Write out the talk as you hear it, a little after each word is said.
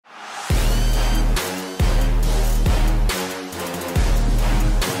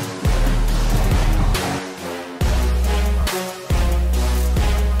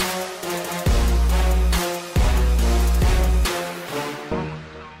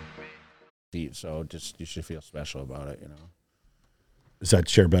seat, so just you should feel special about it, Is that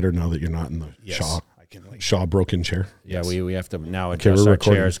chair better now that you're not in the Shaw broken chair? Yeah, we have to now adjust our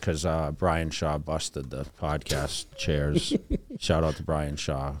chairs because Brian Shaw busted the podcast chairs. Shout out to Brian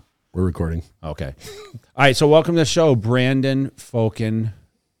Shaw. We're recording. Okay. All right, so welcome to the show, Brandan, Fokken.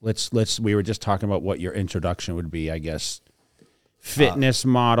 We were just talking about what your introduction would be, I guess. Fitness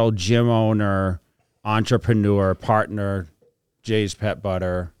model, gym owner, entrepreneur, partner, Jay's Pet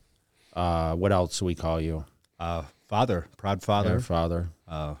Butter. What else do we call you? Father, proud father. Yeah, father.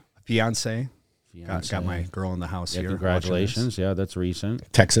 Fiance. Got my girl in the house here. Congratulations. Yeah, that's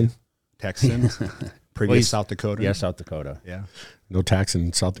recent. Texan. Previous South Dakota. Yeah, South Dakota. Yeah. No tax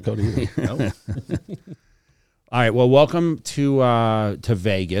in South Dakota either. No. All right. Well, welcome to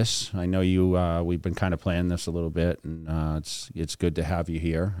Vegas. I know you. We've been kind of planning this a little bit, and it's good to have you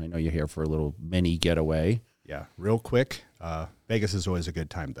here. I know you're here for a little mini getaway. Yeah, real quick. Vegas is always a good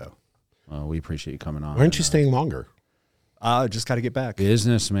time, though. We appreciate you coming on. Why aren't you staying longer? Just got to get back.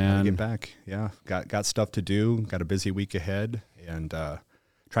 Business, man. Get back. Yeah, got stuff to do. Got a busy week ahead, and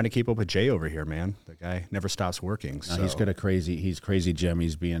trying to keep up with Jay over here, man. The guy never stops working. So. He's got he's crazy gym.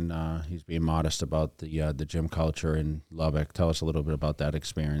 He's being modest about the gym culture in Lubbock. Tell us a little bit about that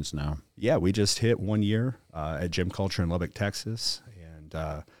experience now. Yeah, we just hit 1 year at gym culture in Lubbock, Texas,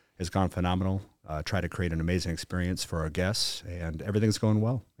 and it's gone phenomenal. Try to create an amazing experience for our guests, and everything's going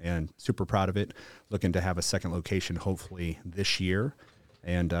well, and super proud of it. Looking to have a second location hopefully this year,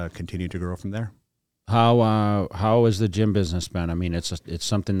 and continue to grow from there. How has the gym business been? I mean, it's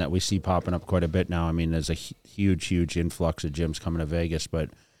something that we see popping up quite a bit now. I mean, there's a huge influx of gyms coming to Vegas, but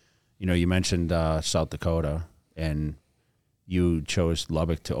you mentioned South Dakota, and you chose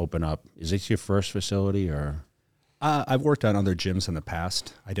Lubbock to open up. Is this your first facility, or? I've worked on other gyms in the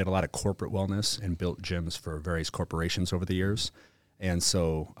past. I did a lot of corporate wellness and built gyms for various corporations over the years. And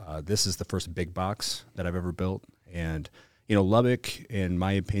so this is the first big box that I've ever built. And, Lubbock, in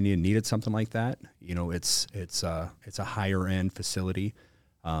my opinion, needed something like that. It's a higher end facility.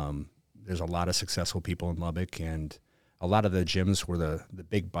 There's a lot of successful people in Lubbock, and a lot of the gyms were the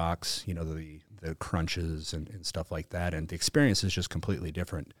big box, the crunches and stuff like that. And the experience is just completely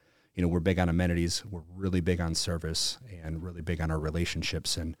different. We're big on amenities. We're really big on service, and really big on our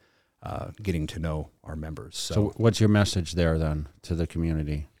relationships and getting to know our members. So what's your message there then to the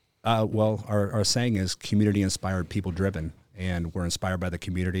community? Well, our saying is community inspired, people driven, and we're inspired by the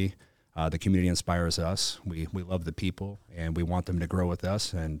community. The community inspires us. We love the people, and we want them to grow with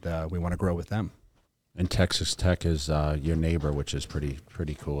us, and we want to grow with them. And Texas Tech is your neighbor, which is pretty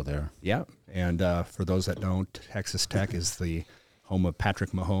cool there. Yeah, and for those that don't, Texas Tech is the home of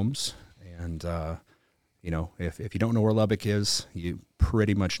Patrick Mahomes, and if you don't know where Lubbock is, you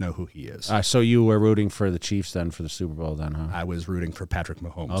pretty much know who he is. So you were rooting for the Chiefs then for the Super Bowl then, huh? I was rooting for Patrick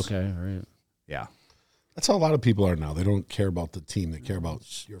Mahomes. Okay, all right. Yeah. That's how a lot of people are now. They don't care about the team. They care about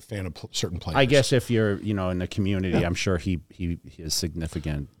you're a fan of certain players. I guess if you're, in the community, yeah. I'm sure he is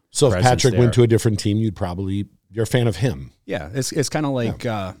significant. So if Patrick went to a different team, you're a fan of him. Yeah, it's kind of like,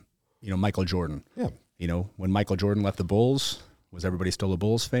 Michael Jordan. Yeah. When Michael Jordan left the Bulls, was everybody still a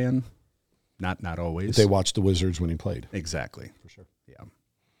Bulls fan? Not always. But they watched the Wizards when he played. Exactly. For sure. Yeah.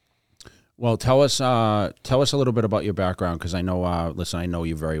 Well, tell us a little bit about your background, because I know, I know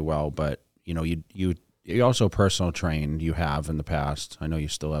you very well, but you also personal trained. You have in the past. I know you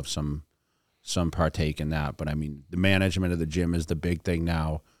still have some partake in that, but I mean, the management of the gym is the big thing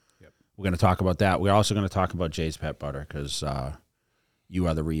now. Yep. We're going to talk about that. We're also going to talk about Jay's Pet Butter, because you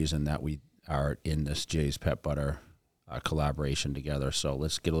are the reason that we are in this Jay's Pet Butter collaboration together. So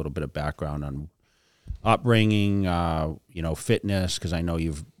let's get a little bit of background on upbringing, fitness, because I know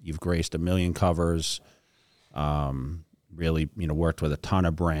you've graced 1 million covers, really, worked with a ton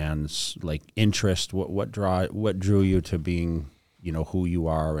of brands. Like interest, what drew you to being, who you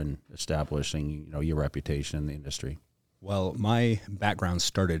are and establishing, your reputation in the industry? Well, my background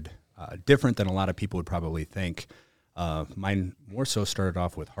started different than a lot of people would probably think. Mine more so started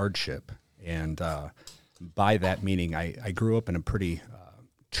off with hardship, and by that meaning, I grew up in a pretty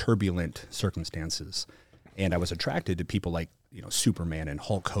turbulent circumstances, and I was attracted to people like Superman and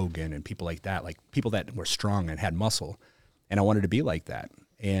Hulk Hogan and people like people that were strong and had muscle, and I wanted to be like that.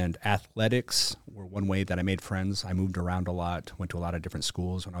 And athletics were one way that I made friends. I moved around a lot, went to a lot of different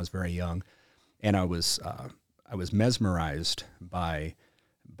schools when I was very young, and I was mesmerized by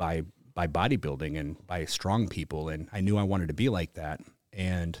bodybuilding and by strong people, and I knew I wanted to be like that.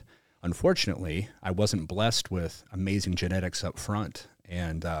 And unfortunately, I wasn't blessed with amazing genetics up front.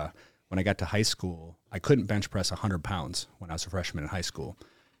 And when I got to high school, I couldn't bench press 100 pounds when I was a freshman in high school.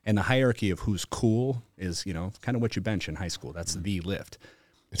 And the hierarchy of who's cool is, kind of what you bench in high school. That's the lift.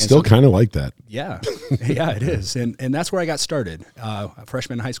 It's still kind of like that. Yeah, yeah, it is. And that's where I got started. A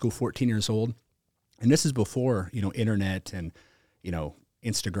freshman in high school, 14 years old. And this is before, internet and,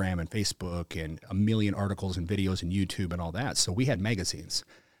 Instagram and Facebook and a million articles and videos and YouTube and all that. So we had magazines.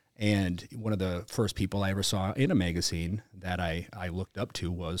 And one of the first people I ever saw in a magazine that I looked up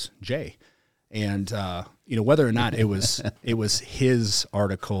to was Jay. And, whether or not it was his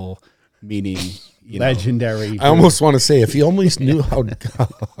article, meaning, legendary. I almost want to say, if he only knew how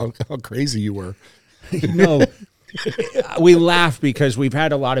crazy you were. No, we laugh because we've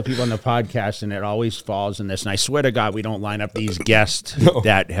had a lot of people on the podcast, and it always falls in this. And I swear to God, we don't line up these guests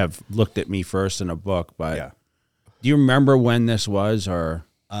that have looked at me first in a book. But yeah. Do you remember when this was, or?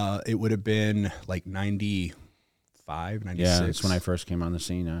 It would have been like 95, 96. Yeah, it's when I first came on the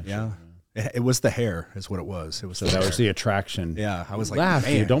scene. Actually. Yeah. It was the hair, is what it was. It was so that was the attraction. Yeah, I was like, laugh,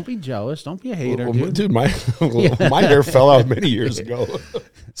 man. dude. Don't be jealous. Don't be a hater, well, dude. My hair fell out many years ago.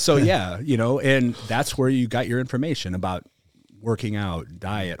 So yeah, and that's where you got your information about working out,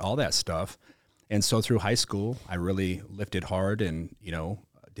 diet, all that stuff. And so through high school, I really lifted hard and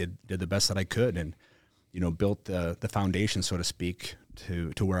did the best that I could, and built the foundation, so to speak,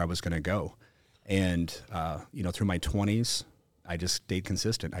 to where I was going to go. And through my 20s. I just stayed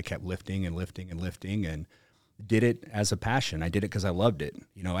consistent. I kept lifting and lifting and lifting and did it as a passion. I did it because I loved it.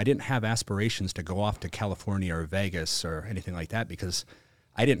 I didn't have aspirations to go off to California or Vegas or anything like that because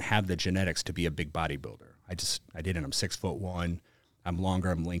I didn't have the genetics to be a big bodybuilder. I didn't. I'm 6'1". I'm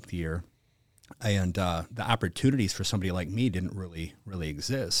longer. I'm lengthier. And the opportunities for somebody like me didn't really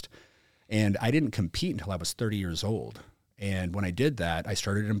exist. And I didn't compete until I was 30 years old. And when I did that, I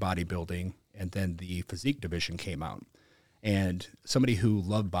started in bodybuilding, and then the physique division came out. And somebody who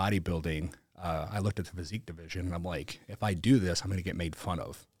loved bodybuilding, I looked at the physique division, and I'm like, if I do this, I'm going to get made fun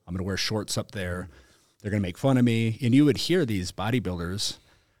of. I'm going to wear shorts up there. They're going to make fun of me. And you would hear these bodybuilders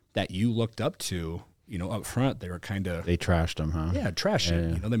that you looked up to, up front, they were kind of... They trashed them, huh? Yeah, trashed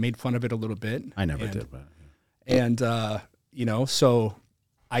it. They made fun of it a little bit. I never did, but... And, so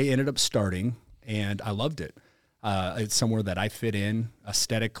I ended up starting, and I loved it. It's somewhere that I fit in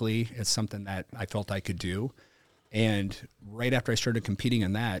aesthetically. It's something that I felt I could do. And right after I started competing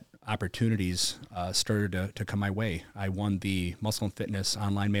in that, opportunities started to come my way. I won the Muscle and Fitness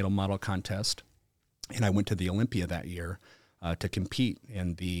Online Male Model Contest, and I went to the Olympia that year to compete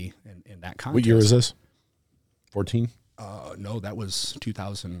in that contest. What year was this? 14? No, that was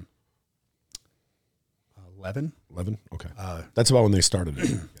 2011. 11? Okay. That's about when they started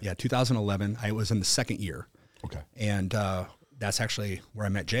it. Yeah, 2011. I was in the second year. Okay. And that's actually where I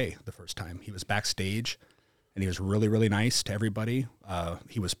met Jay the first time. He was backstage. And he was really, really nice to everybody.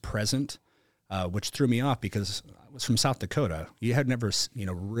 He was present, which threw me off because I was from South Dakota. You had never,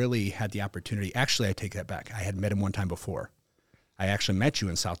 really had the opportunity. Actually, I take that back. I had met him one time before. I actually met you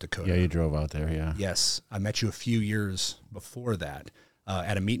in South Dakota. Yeah, you drove out there, yeah. Yes. I met you a few years before that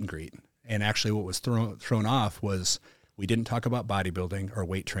at a meet and greet. And actually what was thrown off was we didn't talk about bodybuilding or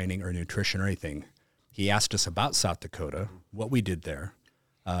weight training or nutrition or anything. He asked us about South Dakota, what we did there.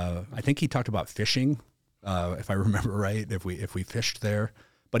 I think he talked about fishing. If I remember right, if we fished there,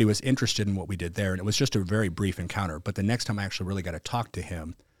 but he was interested in what we did there, and it was just a very brief encounter. But the next time I actually really got to talk to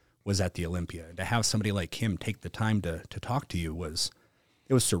him was at the Olympia. And to have somebody like him take the time to talk to you was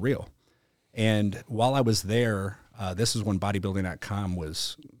surreal. And while I was there, this is when bodybuilding.com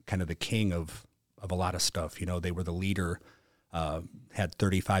was kind of the king of a lot of stuff. They were the leader, had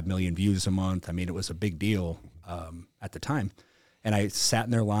 35 million views a month. I mean, it was a big deal at the time. And I sat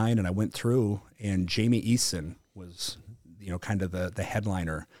in their line and I went through, and Jamie Eason was, kind of the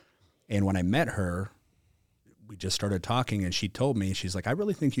headliner. And when I met her, we just started talking, and she told me, she's like, I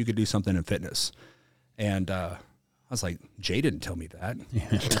really think you could do something in fitness. And I was like, Jay didn't tell me that.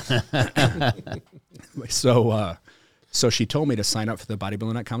 So she told me to sign up for the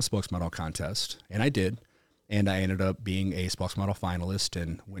bodybuilding.com spokesmodel contest, and I did. And I ended up being a spokesmodel finalist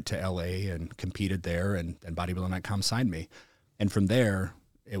and went to LA and competed there, and bodybuilding.com signed me. And from there,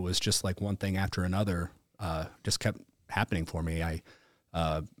 it was just like one thing after another, just kept happening for me. I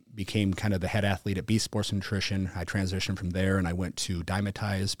became kind of the head athlete at Beast Sports Nutrition. I transitioned from there, and I went to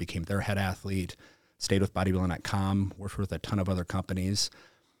Dymatize, became their head athlete, stayed with bodybuilding.com, worked with a ton of other companies.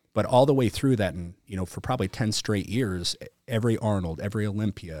 But all the way through that, and, for probably 10 straight years, every Arnold, every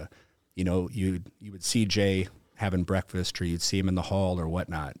Olympia, you would see Jay having breakfast, or you'd see him in the hall or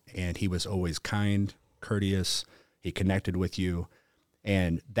whatnot. And he was always kind, courteous. He connected with you.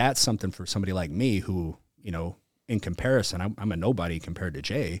 And that's something for somebody like me who, in comparison, I'm a nobody compared to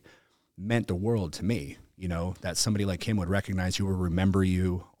Jay, meant the world to me, that somebody like him would recognize you or remember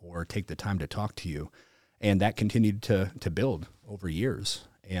you or take the time to talk to you. And that continued to build over years.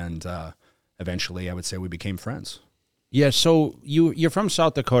 And eventually, I would say we became friends. Yeah, so you're from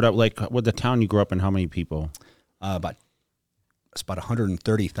South Dakota. Like, what the town you grew up in? How many people? It's about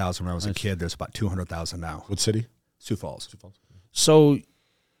 130,000 when I was a kid. There's about 200,000 now. What city? Sioux Falls. So,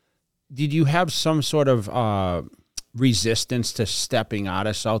 did you have some sort of resistance to stepping out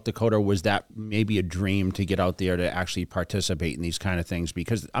of South Dakota? Or was that maybe a dream to get out there to actually participate in these kind of things?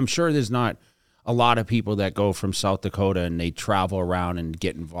 Because I'm sure there's not a lot of people that go from South Dakota and they travel around and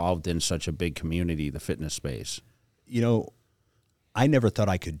get involved in such a big community, the fitness space. You know, I never thought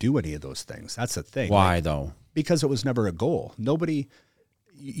I could do any of those things. That's the thing. Why, though? Because it was never a goal.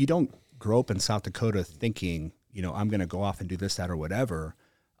 You don't grow up in South Dakota thinking, you know, I'm going to go off and do this, that, or whatever.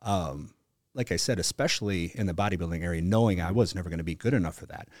 Like I said, especially in the bodybuilding area, knowing I was never going to be good enough for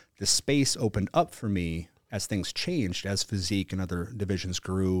that. The space opened up for me as things changed, as physique and other divisions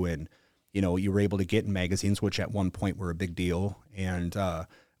grew, and, you know, you were able to get in magazines, which at one point were a big deal, and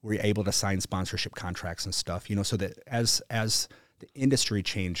were able to sign sponsorship contracts and stuff, you know, so that as the industry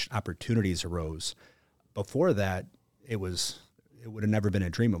changed, opportunities arose. Before that, it would have never been a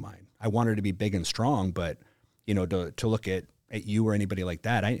dream of mine. I wanted to be big and strong, but, you know, to look at you or anybody like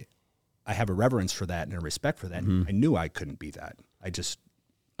that, I have a reverence for that and a respect for that. Mm-hmm. I knew I couldn't be that.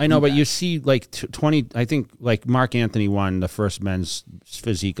 I know, but you see, like 20, I think, like Mark Anthony won the first men's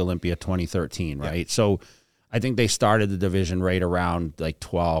physique Olympia 2013, right? Yeah. So I think they started the division right around like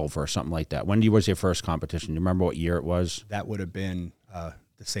 12 or something like that. When was your first competition? Do you remember what year it was? That would have been the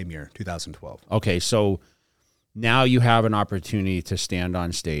same year, 2012. Okay, so now you have an opportunity to stand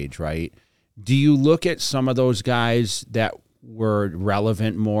on stage, right? Do you look at some of those guys that were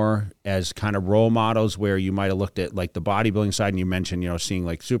relevant more as kind of role models, where you might have looked at like the bodybuilding side and you mentioned, you know, seeing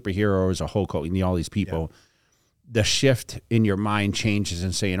like superheroes or Hulk Hogan, all these people, the shift in your mind changes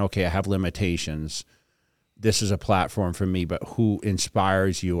and saying, okay, I have limitations. This is a platform for me, but who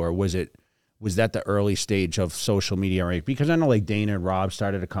inspires you? Or was that the early stage of social media, right? Because I know like Dana and Rob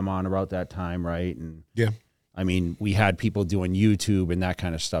started to come on about that time, right? And yeah, I mean, we had people doing YouTube and that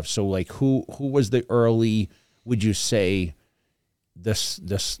kind of stuff. So like who was the early, would you say,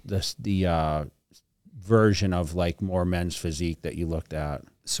 the version of like more men's physique that you looked at?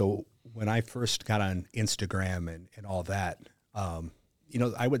 So when I first got on Instagram and all that, you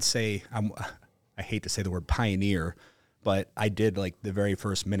know, I would say I hate to say the word pioneer, but I did like the very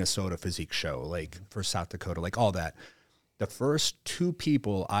first Minnesota physique show, like for South Dakota, like all that. The first two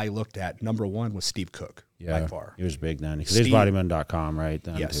people I looked at, number one was Steve Cook, by far. He was big then. Because there's bodybuilding.com, right?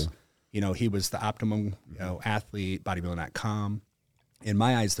 Then yes. Too. You know, he was the optimum, you know, athlete, bodybuilding.com. In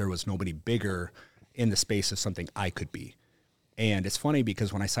my eyes, there was nobody bigger in the space of something I could be. And it's funny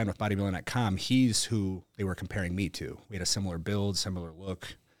because when I signed with bodybuilding.com, he's who they were comparing me to. We had a similar build, similar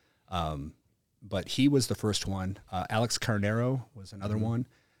look. But he was the first one. Alex Carnero was another one.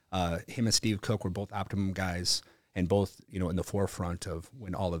 Him and Steve Cook were both Optimum guys, and both, you know, in the forefront of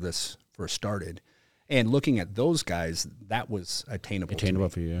when all of this first started. And looking at those guys, that was attainable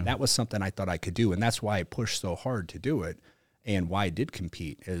for you. Yeah. That was something I thought I could do, and that's why I pushed so hard to do it. And why I did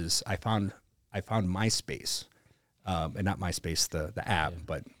compete is I found MySpace, and not MySpace the app,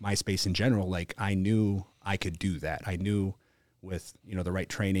 but MySpace in general. Like, I knew I could do that. I knew with, you know, the right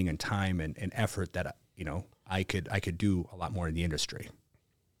training and time and effort that, you know, I could do a lot more in the industry.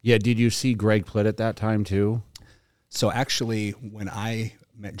 Yeah. Did you see Greg Plitt at that time too? So actually, when I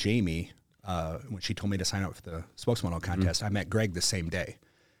met Jamie, when she told me to sign up for the spokesmodel contest, I met Greg the same day,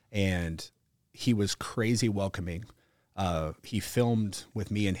 and he was crazy welcoming. He filmed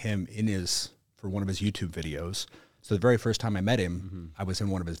with me and him for one of his YouTube videos. So the very first time I met him, I was in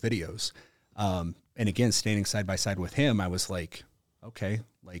one of his videos. And again, standing side by side with him, I was like, okay,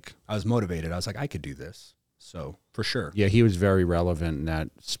 like I was motivated. I was like, I could do this. So for sure. Yeah. He was very relevant in that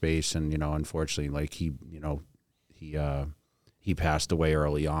space. And, you know, unfortunately, like he passed away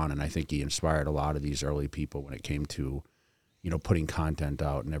early on. And I think he inspired a lot of these early people when it came to, you know, putting content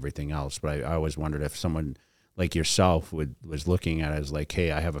out and everything else. But I always wondered if someone like yourself was looking at it as like,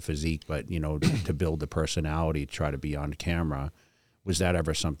 hey, I have a physique, but, you know, to build the personality, try to be on camera. Was that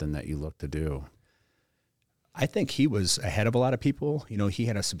ever something that you looked to do? I think he was ahead of a lot of people. You know, he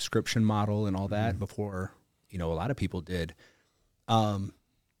had a subscription model and all that before, you know, a lot of people did. And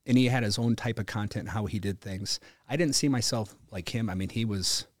he had his own type of content, how he did things. I didn't see myself like him. I mean, he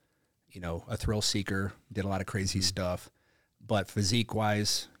was, you know, a thrill seeker, did a lot of crazy stuff. But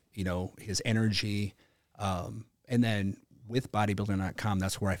physique-wise, you know, his energy. And then with bodybuilding.com,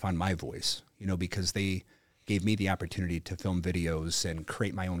 that's where I found my voice, you know, because they gave me the opportunity to film videos and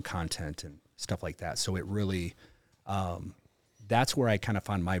create my own content and stuff like that. So it really, that's where I kind of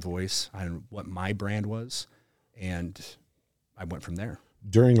found my voice on what my brand was. And I went from there.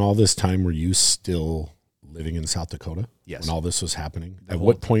 During all this time, were you still living in South Dakota? Yes. When all this was happening? At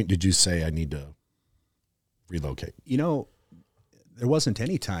what point did you say, I need to relocate? There wasn't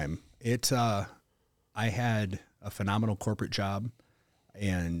any time. I had a phenomenal corporate job,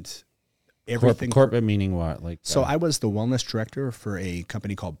 and everything. Corporate meaning what? So I was the wellness director for a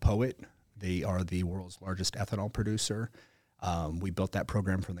company called Poet. They are the world's largest ethanol producer. We built that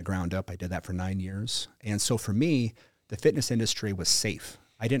program from the ground up. I did that for 9 years. And so for me, the fitness industry was safe.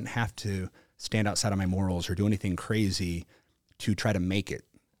 I didn't have to stand outside of my morals or do anything crazy to try to make it.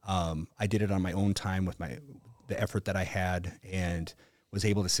 I did it on my own time with the effort that I had, and was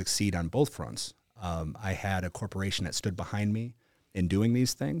able to succeed on both fronts. I had a corporation that stood behind me in doing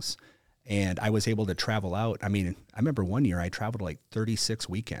these things, and I was able to travel out. I mean, I remember one year I traveled like 36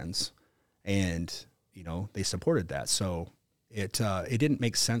 weekends, and they supported that. So it didn't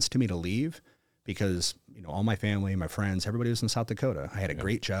make sense to me to leave, because all my family, my friends, everybody was in South Dakota. I had a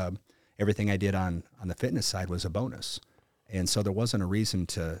great job. Everything I did on the fitness side was a bonus, and so there wasn't a reason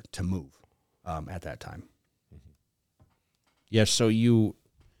to move at that time. Yes. So you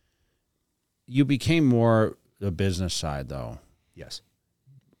became more the business side, though. Yes.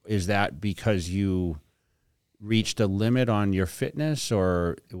 Is that because you reached a limit on your fitness,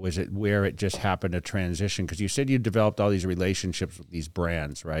 or was it where it just happened to transition? Because you said you developed all these relationships with these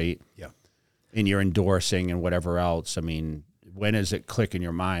brands, right? Yeah. And you're endorsing and whatever else. I mean, when does it click in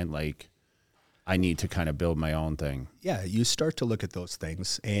your mind, like, I need to kind of build my own thing? Yeah, you start to look at those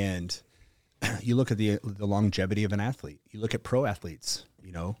things, and you look at the longevity of an athlete. You look at pro athletes,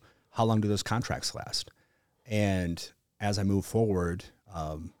 how long do those contracts last? And as I move forward,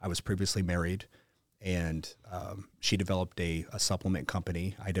 I was previously married, and she developed a supplement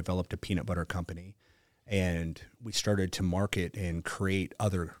company. I developed a peanut butter company, and we started to market and create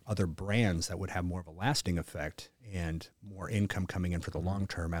other brands that would have more of a lasting effect and more income coming in for the long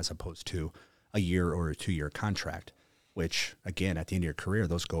term, as opposed to a year or a 2-year contract, which, again, at the end of your career,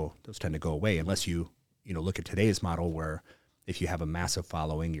 those tend to go away, unless you look at today's model, where if you have a massive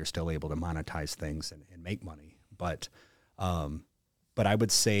following, you're still able to monetize things and make money. But I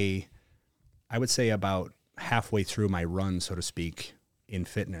would say about halfway through my run, so to speak, in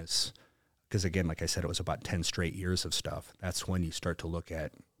fitness, because again, like I said, it was about 10 straight years of stuff. That's when you start to look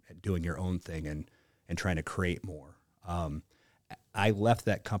at doing your own thing and trying to create more. I left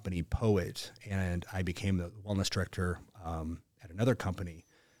that company, Poet, and I became the wellness director at another company,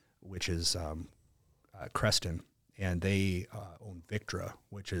 which is Creston, and they own Victra,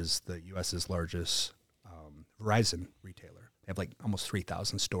 which is the U.S.'s largest Verizon retailer. They have like almost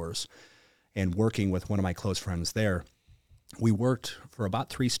 3,000 stores. And working with one of my close friends there, we worked for about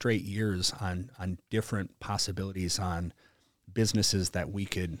 3 straight years on different possibilities on businesses that we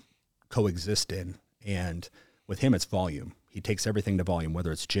could coexist in. And with him, it's volume. He takes everything to volume,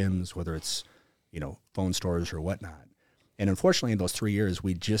 whether it's gyms, whether it's, phone stores or whatnot. And unfortunately, in those 3 years,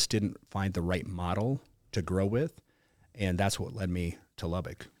 we just didn't find the right model to grow with. And that's what led me to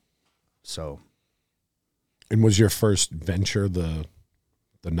Lubbock. So. And was your first venture the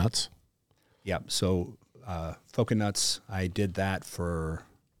nuts? Yeah. So Fokken nuts, I did that for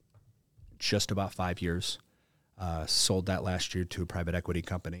just about 5 years. Sold that last year to a private equity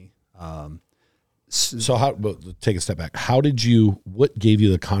company. So take a step back. What gave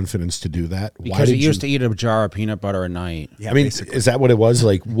you the confidence to do that? Because you used to eat a jar of peanut butter a night. Yeah, I mean, basically. Is that what it was?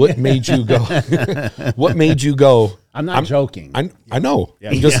 Like, what made you go? What made you go? I'm not joking. I know. Yeah.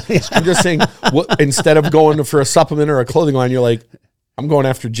 I'm just saying, instead of going for a supplement or a clothing line, you're like, I'm going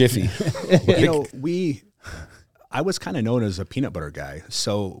after Jiffy. I was kind of known as a peanut butter guy.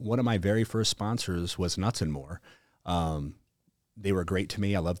 So one of my very first sponsors was Nuts and More. They were great to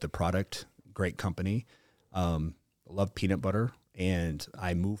me. I loved the product. Great company. Loved peanut butter. And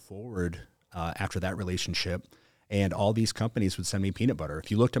I moved forward after that relationship. And all these companies would send me peanut butter.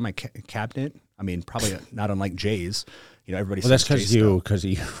 If you looked at my cabinet, I mean, probably not unlike Jay's. Everybody. Well, that's because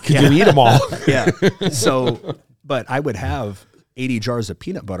you eat them all. Yeah. So, but I would have 80 jars of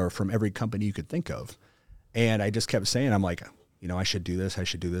peanut butter from every company you could think of. And I just kept saying, I'm like, I should do this. I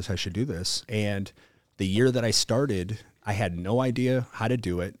should do this. I should do this. And the year that I started, I had no idea how to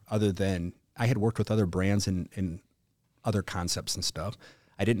do it, other than I had worked with other brands and other concepts and stuff.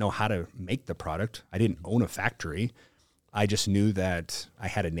 I didn't know how to make the product. I didn't own a factory. I just knew that I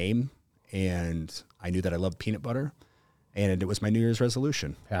had a name, and I knew that I loved peanut butter, and it was my New Year's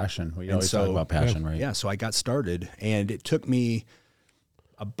resolution. Passion. We always talk about passion, right? Yeah, so I got started, and it took me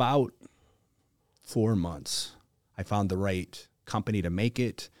about 4 months. I found the right company to make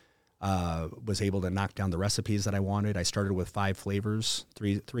it, was able to knock down the recipes that I wanted. I started with 5 flavors,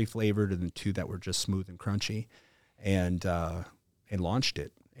 three flavored and 2 that were just smooth and crunchy. And and launched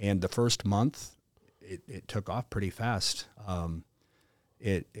it. And the first month, it took off pretty fast.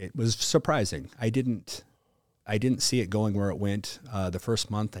 It was surprising. I didn't see it going where it went. The first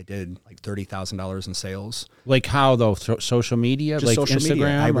month I did like $30,000 in sales. Like how though? Social media, Just like social Instagram.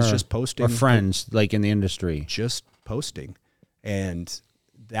 media. I was just posting, or friends like in the industry. just posting, and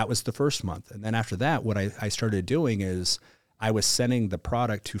that was the first month. And then after that, what I started doing is I was sending the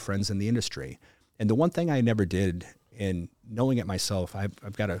product to friends in the industry. And the one thing I never did, in knowing it myself,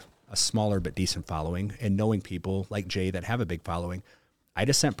 I've got a smaller but decent following, and knowing people like Jay that have a big following, I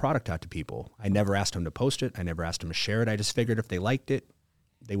just sent product out to people. I never asked them to post it. I never asked them to share it. I just figured if they liked it,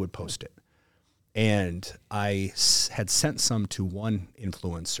 they would post it. And I had sent some to one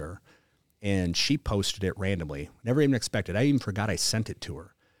influencer, and she posted it randomly. Never even expected. I even forgot I sent it to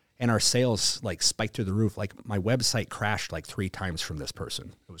her. And our sales like spiked through the roof. Like my website crashed like 3 times from this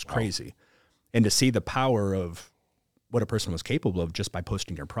person. It was crazy. And to see the power of what a person was capable of just by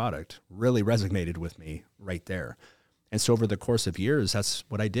posting your product really resonated with me right there. And so over the course of years, that's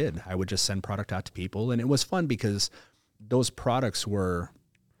what I did. I would just send product out to people. And it was fun because those products were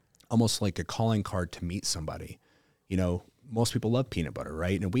almost like a calling card to meet somebody. You know, most people love peanut butter,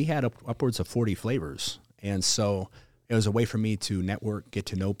 right? And we had upwards of 40 flavors. And so it was a way for me to network, get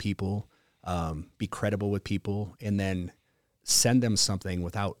to know people, be credible with people, and then send them something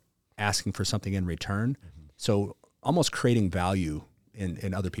without asking for something in return. Mm-hmm. So almost creating value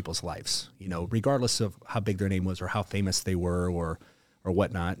in other people's lives, you know, regardless of how big their name was or how famous they were or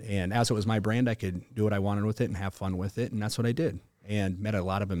whatnot. And as it was my brand, I could do what I wanted with it and have fun with it. And that's what I did, and met a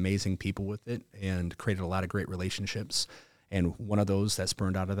lot of amazing people with it and created a lot of great relationships. And one of those that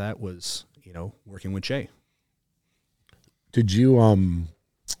spurned out of that was, you know, working with Jay. Did you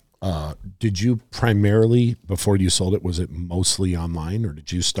primarily, before you sold it, was it mostly online, or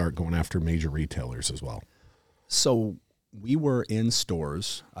did you start going after major retailers as well? So we were in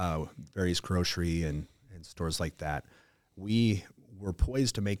stores, various grocery and stores like that. We were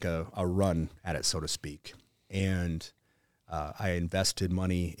poised to make a run at it, so to speak. And I invested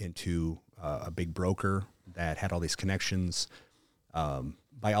money into a big broker that had all these connections.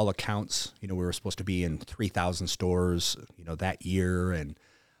 By all accounts, you know, we were supposed to be in 3,000 stores, you know, that year. And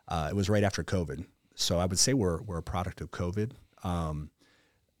it was right after COVID. So I would say we're a product of COVID.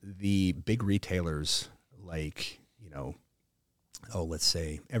 The big retailers like, you know, let's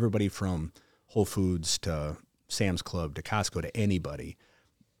say everybody from Whole Foods to Sam's Club to Costco to anybody,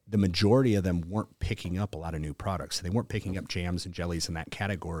 the majority of them weren't picking up a lot of new products. They weren't picking up jams and jellies in that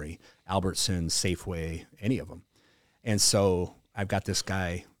category, Albertsons, Safeway, any of them. And so I've got this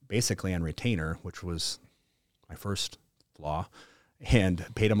guy basically on retainer, which was my first flaw, and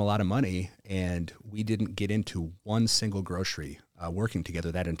paid him a lot of money. And we didn't get into one single grocery working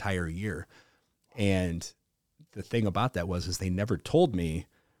together that entire year. And the thing about that is they never told me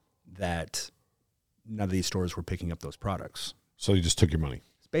that none of these stores were picking up those products. So you just took your money?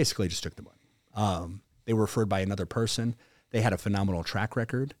 Basically just took the money. They were referred by another person. They had a phenomenal track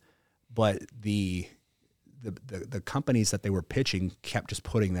record, but the companies that they were pitching kept just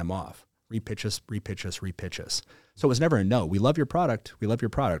putting them off. Repitch us, repitch us, repitch us. So it was never a no. We love your product. We love your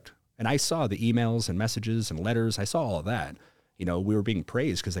product. And I saw the emails and messages and letters. I saw all of that. You know, we were being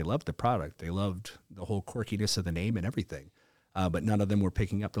praised because they loved the product. They loved the whole quirkiness of the name and everything. But none of them were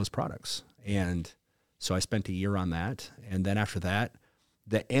picking up those products. And so I spent a year on that. And then after that,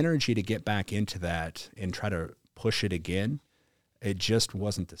 the energy to get back into that and try to push it again, it just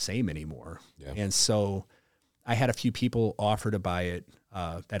wasn't the same anymore. Yeah. And so I had a few people offer to buy it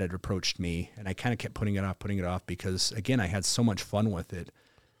that had approached me, and I kind of kept putting it off because, again, I had so much fun with it.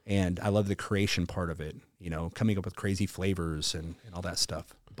 And I love the creation part of it, you know, coming up with crazy flavors and all that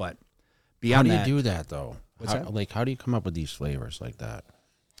stuff. But beyond that... How do you do that, though? How do you come up with these flavors like that?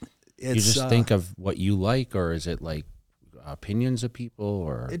 You It's, just think of what you like, or is it like opinions of people,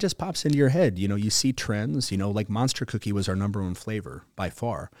 or... It just pops into your head. You know, you see trends, you know, like Monster Cookie was our number one flavor by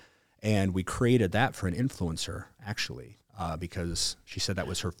far. And we created that for an influencer, actually, because she said that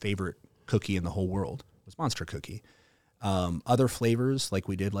was her favorite cookie in the whole world, was Monster Cookie. Other flavors, like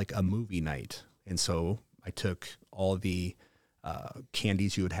we did like a movie night. And so I took all the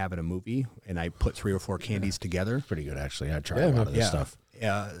candies you would have in a movie, and I put 3 or 4 candies together. Pretty good, actually. I tried a lot of this stuff.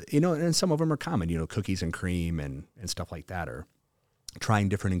 You know, and some of them are common, you know, cookies and cream and stuff like that, or trying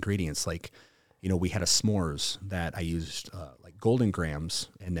different ingredients. Like, you know, we had a s'mores that I used like golden grams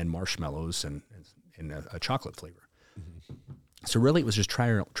and then marshmallows and a chocolate flavor. Mm-hmm. So really it was just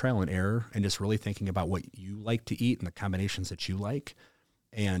trial and error, and just really thinking about what you like to eat and the combinations that you like.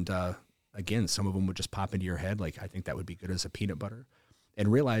 And again, some of them would just pop into your head, like I think that would be good as a peanut butter.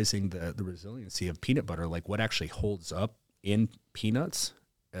 And realizing the resiliency of peanut butter, like what actually holds up in peanuts,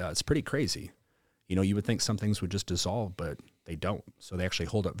 it's pretty crazy. You know, you would think some things would just dissolve, but they don't. So they actually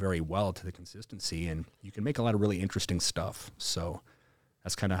hold up very well to the consistency, and you can make a lot of really interesting stuff. So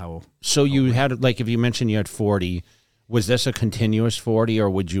that's kind of how. So you had, like, if you mentioned you had 40, was this a continuous 40, or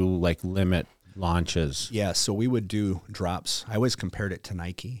would you like limit launches? Yeah, so we would do drops. I always compared it to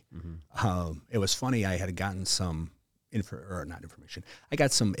Nike. It was funny. I had gotten some I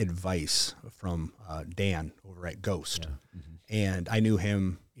got some advice from Dan over at Ghost, and I knew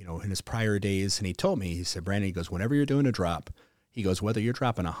him, you know, in his prior days. And he told me, he said, Brandon, he goes, whenever you're doing a drop, he goes, whether you're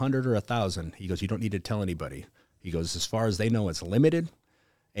dropping 100 or 1,000, he goes, you don't need to tell anybody. He goes, as far as they know, it's limited,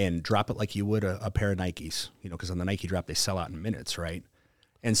 and drop it like you would a pair of Nikes, you know, because on the Nike drop they sell out in minutes, right?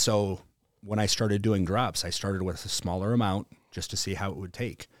 And so when I started doing drops, I started with a smaller amount just to see how it would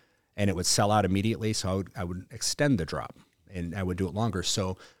take. And it would sell out immediately, so I would extend the drop, and I would do it longer.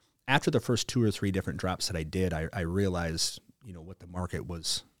 So after the first 2 or 3 different drops that I did, I realized, you know, what the market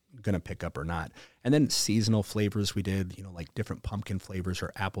was going to pick up or not. And then seasonal flavors we did, you know, like different pumpkin flavors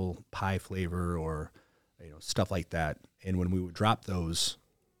or apple pie flavor or, you know, stuff like that. And when we would drop those,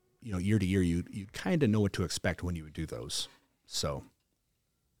 you know, year to year, you'd kind of know what to expect when you would do those. So.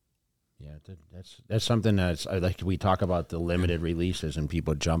 Yeah, that's something that's like, we talk about the limited releases and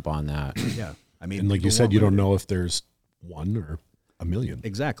people jump on that. Yeah, I mean, And like you said, you don't know if there's 1 or a million.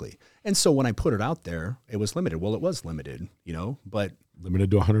 Exactly. And so when I put it out there, it was limited. Well, it was limited, you know, but Limited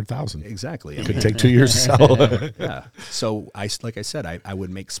to 100,000. exactly. I Could mean, take 2 years to sell. yeah. So like I said, I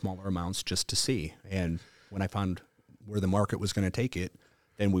would make smaller amounts just to see. And when I found where the market was going to take it,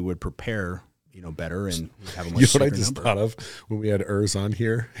 then we would prepare, you know, better, and we'd have a much You know what I bigger just number. thought of when we had Urs on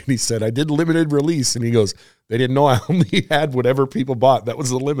here? And he said, I did limited release. And he goes, they didn't know I only had whatever people bought. That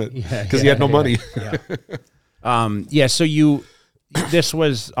was the limit because he had no money. Yeah. So this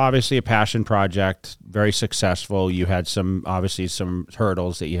was obviously a passion project, very successful. You had some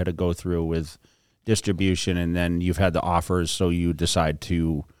hurdles that you had to go through with distribution, and then you've had the offers. So you decide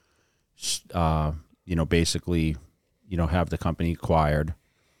to, basically, have the company acquired.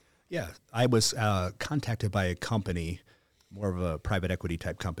 Yeah, I was contacted by a company, more of a private equity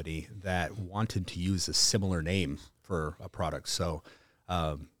type company, that wanted to use a similar name for a product. So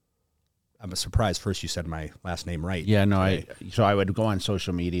I'm surprised. First, you said my last name right. Yeah, no, so I would go on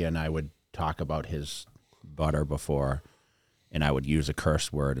social media and I would talk about his butter before, and I would use a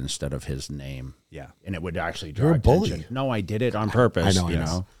curse word instead of his name. Yeah, and it would actually draw You're a attention. bully. No, I did it on purpose. I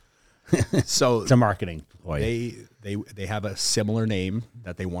know. So It's a marketing ploy. they have a similar name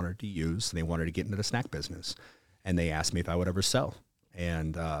that they wanted to use, and they wanted to get into the snack business, and they asked me if I would ever sell.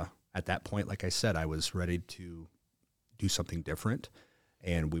 And at that point, like I said, I was ready to do something different,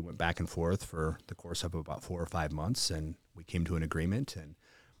 and we went back and forth for the course of about 4 or 5 months, and we came to an agreement. And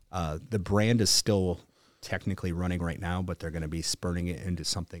the brand is still technically running right now, but they're going to be spurning it into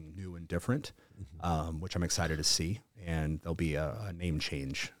something new and different, which I'm excited to see. And there'll be a name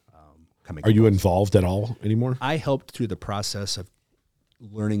change coming. Are you involved at all anymore? I helped through the process of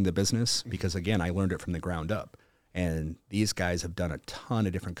learning the business because, again, I learned it from the ground up. And these guys have done a ton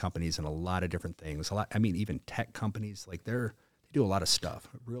of different companies and a lot of different things. Even tech companies, like they do a lot of stuff.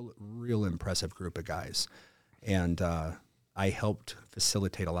 A real impressive group of guys. And I helped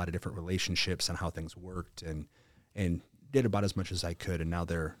facilitate a lot of different relationships and how things worked, and did about as much as I could. And now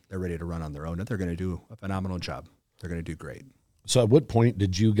they're ready to run on their own, and they're going to do a phenomenal job. They're going to do great. So at what point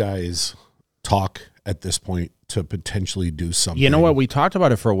did you guys talk at this point to potentially do something? You know what? We talked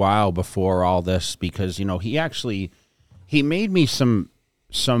about it for a while before all this because, he made me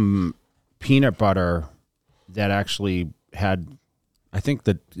some peanut butter that actually had, I think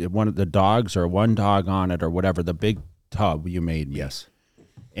one of the dogs or one dog on it or whatever, the big tub you made me. Yes.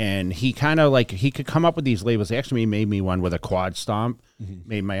 And he kind of he could come up with these labels. He actually made me one with a quad stomp,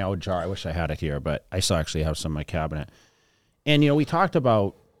 made my own jar. I wish I had it here, but I still actually have some in my cabinet. And, we talked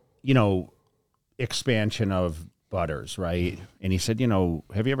about, expansion of butters, right? And he said, have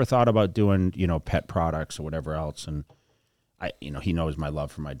you ever thought about doing, pet products or whatever else? And he knows my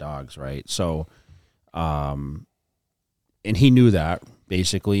love for my dogs, right? So, and he knew that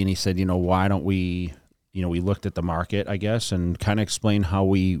basically. And he said, why don't we, we looked at the market, I guess, and kind of explained how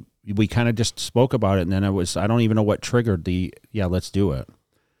we kind of just spoke about it. And then I don't even know what triggered let's do it.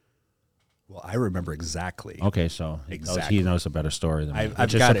 Well, I remember exactly. Okay, so Exactly. he knows a better story than me, I've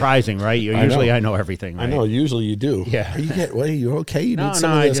which is got it. surprising, right? Usually I know everything, right? I know. Usually you do. Yeah. Are you okay? You No, need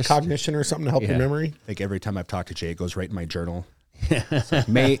some no, of I this just- cognition or something to help your memory? I think every time I've talked to Jay, it goes right in my journal.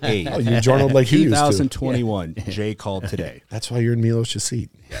 May 8th. Oh, you journaled like you used to. 2021. Jay called today. That's why you're in Milos's seat.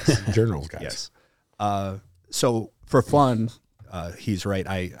 Yes. Journals, guys. Yes. So for fun, he's right.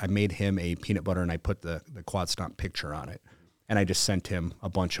 I made him a peanut butter, and I put the quad stomp picture on it. And I just sent him a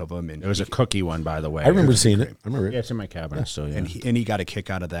bunch of them. And It was a cookie one, by the way. I remember seeing it. I remember it. Yeah, it's in my cabinet. So yeah. And he got a kick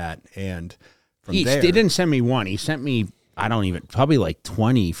out of that. And from He there, didn't send me one. He sent me, probably like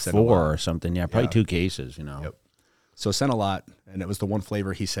 24 or something. Yeah, probably 2 cases, you know. Yep. So sent a lot, and it was the one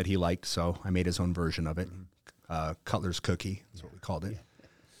flavor he said he liked, so I made his own version of it. Cutler's cookie is what we called it.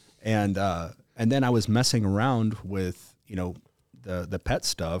 And then I was messing around with, the pet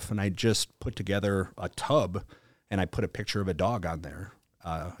stuff, and I just put together a tub, and I put a picture of a dog on there,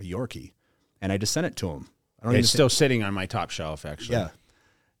 a Yorkie, and I just sent it to him. It's still sitting on my top shelf, actually. Yeah.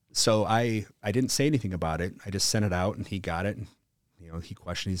 So I didn't say anything about it. I just sent it out, and he got it. And, he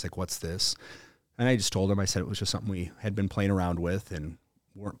questioned. He's like, "What's this?" And I just told him. I said it was just something we had been playing around with, and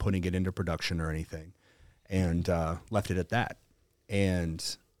weren't putting it into production or anything, and left it at that. And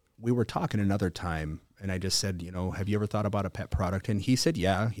we were talking another time, and I just said, have you ever thought about a pet product? And he said,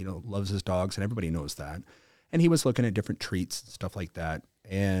 yeah, loves his dogs, and everybody knows that. And he was looking at different treats and stuff like that.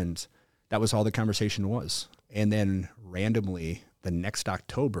 And that was all the conversation was. And then randomly, the next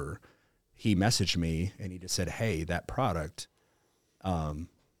October, he messaged me, and he just said, hey, that product,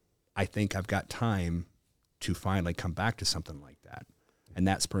 I think I've got time to finally come back to something like that. And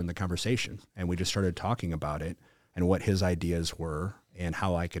that spurred the conversation. And we just started talking about it and what his ideas were and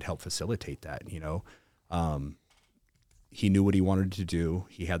how I could help facilitate that. He knew what he wanted to do.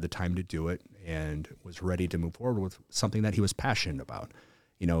 He had the time to do it and was ready to move forward with something that he was passionate about.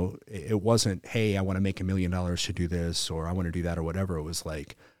 It wasn't, hey, I want to make $1 million to do this, or I want to do that, or whatever. It was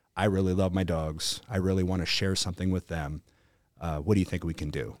like, I really love my dogs. I really want to share something with them. What do you think we can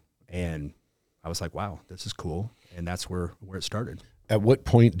do? And I was like, wow, this is cool. And that's where it started. At what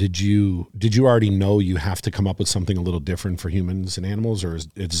point did you already know you have to come up with something a little different for humans and animals, or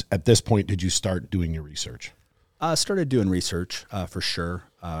is at this point did you start doing your research? Started doing research for sure,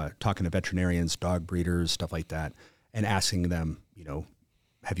 talking to veterinarians, dog breeders, stuff like that, and asking them,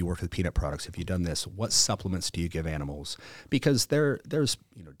 have you worked with peanut products? Have you done this? What supplements do you give animals? Because there's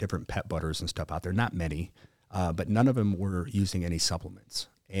different pet butters and stuff out there, not many, but none of them were using any supplements.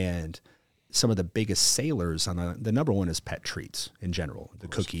 And some of the biggest sailors on the number one is pet treats in general, the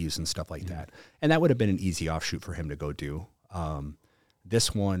cookies and stuff like that. And that would have been an easy offshoot for him to go do.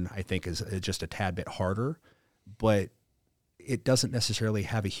 This one I think is just a tad bit harder, but it doesn't necessarily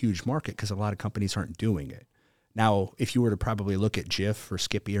have a huge market because a lot of companies aren't doing it. Now, if you were to probably look at Jif or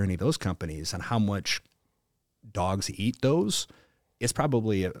Skippy or any of those companies and how much dogs eat those, it's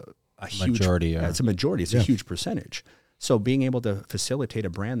probably a huge majority. Yeah. It's a majority. It's a huge percentage. So being able to facilitate a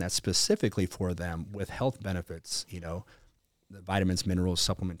brand that's specifically for them with health benefits, the vitamins, minerals,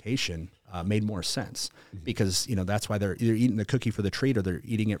 supplementation made more sense because, that's why they're either eating the cookie for the treat or they're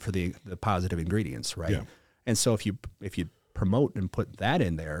eating it for the positive ingredients, right? Yeah. And so if you promote and put that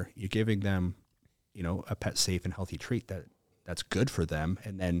in there, you're giving them, a pet safe and healthy treat that's good for them.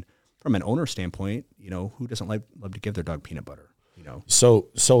 And then from an owner standpoint, who doesn't love to give their dog peanut butter? So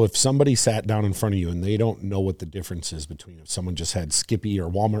if somebody sat down in front of you and they don't know what the difference is between if someone just had Skippy or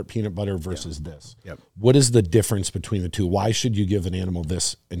Walmart peanut butter versus this, what is the difference between the two? Why should you give an animal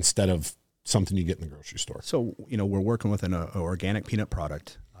this instead of something you get in the grocery store? So, we're working with an organic peanut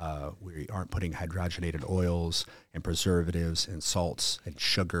product. We aren't putting hydrogenated oils and preservatives and salts and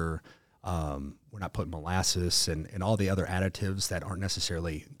sugar. We're not putting molasses and all the other additives that aren't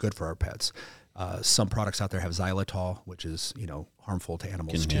necessarily good for our pets. Some products out there have xylitol, which is, harmful to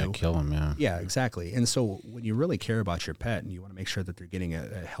animals too. Yeah, kill them, yeah. Yeah, exactly. And so when you really care about your pet and you want to make sure that they're getting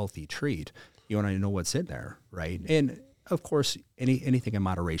a healthy treat, you want to know what's in there, right? And of course, anything in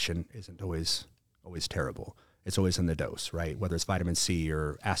moderation isn't always terrible. It's always in the dose, right? Whether it's vitamin C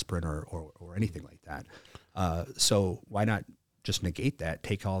or aspirin or anything like that. So why not just negate that,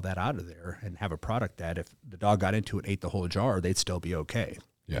 take all that out of there, and have a product that if the dog got into it and ate the whole jar, they'd still be okay,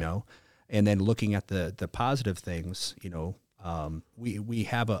 And then looking at the positive things, we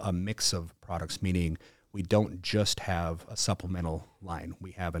have a mix of products, meaning we don't just have a supplemental line.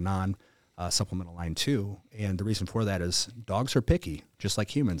 We have a non-supplemental line too. And the reason for that is dogs are picky, just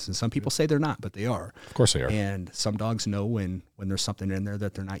like humans. And some people say they're not, but they are. Of course they are. And some dogs know when there's something in there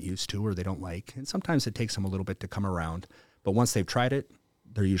that they're not used to or they don't like. And sometimes it takes them a little bit to come around. But once they've tried it,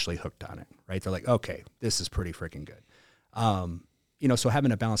 they're usually hooked on it, right? They're like, okay, this is pretty freaking good. So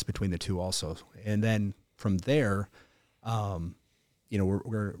having a balance between the two also. And then from there,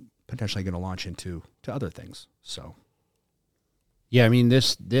 we're potentially going to launch into other things. So. Yeah, I mean,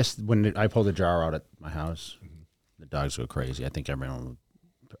 this when I pull the jar out at my house, the dogs go crazy. I think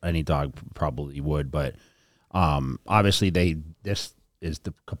any dog probably would, but obviously this is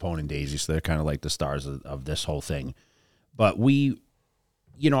the Capone and Daisy, so they're kind of like the stars of this whole thing. But we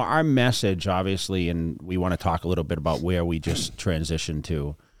our message, obviously, and we want to talk a little bit about where we just transitioned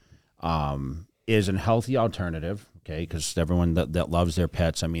to, is a healthy alternative, okay? Because everyone that loves their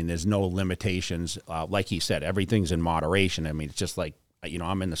pets, I mean, there's no limitations. Like he said, everything's in moderation. I mean, it's just like,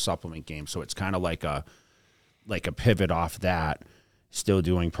 I'm in the supplement game, so it's kind of like a pivot off that, still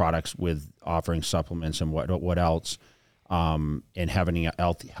doing products with offering supplements and what else. And having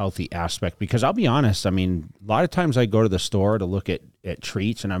a healthy aspect, because I'll be honest, I mean, a lot of times I go to the store to look at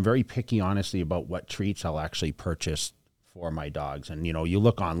treats, and I'm very picky, honestly, about what treats I'll actually purchase for my dogs. And, you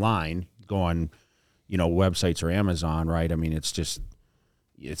look online, go on, websites or Amazon, right? I mean,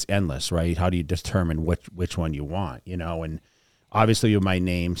 it's endless, right? How do you determine which one you want, and obviously with my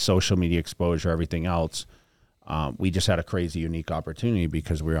name, social media exposure, everything else, we just had a crazy, unique opportunity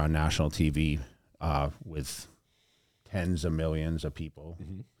because we were on national TV with tens of millions of people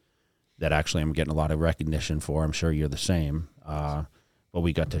that actually I'm getting a lot of recognition for. I'm sure you're the same. But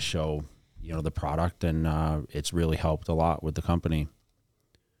we got to show, the product, and it's really helped a lot with the company.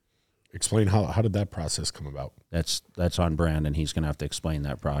 Explain how did that process come about? That's on Brandan. He's going to have to explain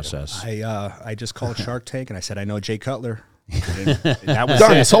that process. I just called Shark Tank and I said, I know Jay Cutler. And that was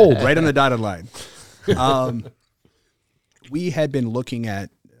Done, sold. Right on the dotted line. We had been looking at.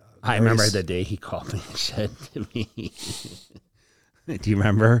 I remember the day he called me and said to me, do you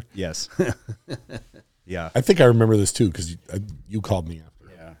remember? Yes. Yeah. I think I remember this too because you called me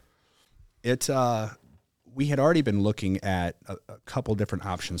after. Yeah. We had already been looking at a couple different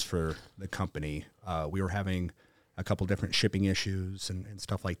options for the company. We were having a couple different shipping issues and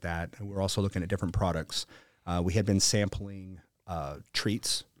stuff like that. And we were also looking at different products. We had been sampling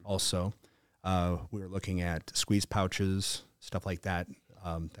treats also. We were looking at squeeze pouches, stuff like that.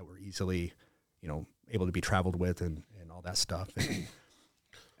 That were easily, able to be traveled with and all that stuff. And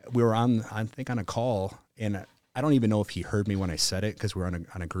we were on a call, and I don't even know if he heard me when I said it because we were on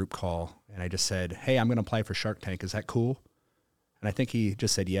a group call, and I just said, hey, I'm going to apply for Shark Tank. Is that cool? And I think he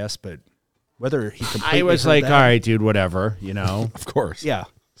just said yes, but whether he completely I was like, all right, dude, whatever, Of course. Yeah.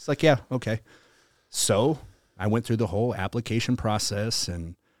 It's like, yeah, okay. So I went through the whole application process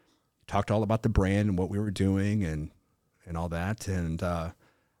and talked all about the brand and what we were doing and all that, and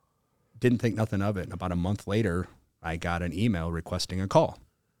didn't think nothing of it. And about a month later, I got an email requesting a call.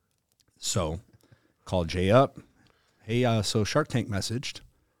 So called Jay up. Hey, so Shark Tank messaged.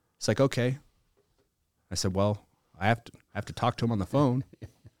 It's like, okay. I said, well, I have to talk to him on the phone.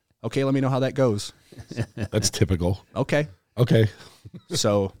 Okay, let me know how that goes. That's typical. Okay.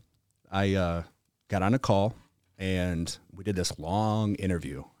 So I got on a call, and we did this long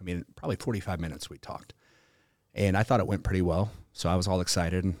interview. I mean, probably 45 minutes we talked. And I thought it went pretty well. So I was all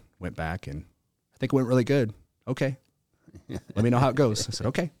excited and went back, and I think it went really good. Okay. Let me know how it goes. I said,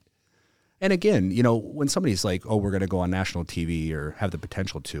 okay. And again, when somebody's like, oh, we're going to go on national TV or have the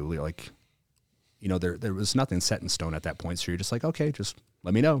potential to, like, there was nothing set in stone at that point. So you're just like, okay, just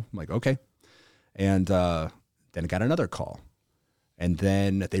let me know. I'm like, okay. And then I got another call. And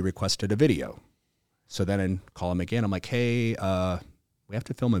then they requested a video. So then I call them again. I'm like, hey, we have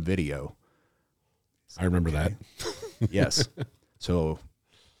to film a video. I remember that. Yes. So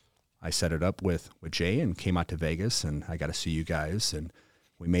I set it up with Jay and came out to Vegas, and I got to see you guys. And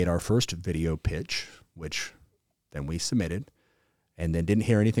we made our first video pitch, which then we submitted, and then didn't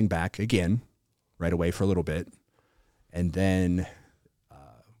hear anything back again right away for a little bit. And then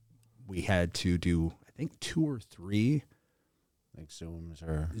we had to do, I think, 2 or 3 like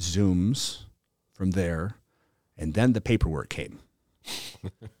Zooms from there. And then the paperwork came.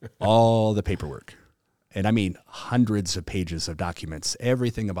 All the paperwork. And I mean, hundreds of pages of documents,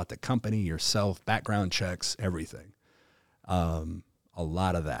 everything about the company, yourself, background checks, everything. A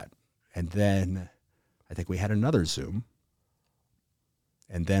lot of that. And then I think we had another Zoom.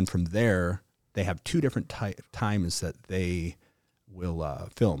 And then from there, they have 2 different times that they will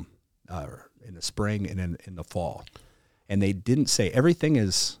film in the spring and in the fall. And they didn't say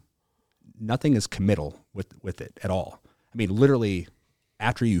nothing is committal with it at all. I mean, literally,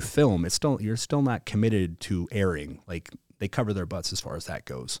 after you film, you're still not committed to airing. Like, they cover their butts as far as that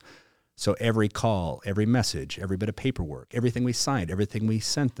goes. So every call, every message, every bit of paperwork, everything we signed, everything we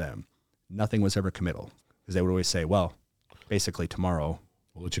sent them, nothing was ever committal. Because they would always say, well, basically tomorrow,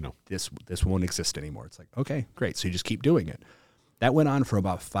 we'll let you know. This won't exist anymore. It's like, okay, great. So you just keep doing it. That went on for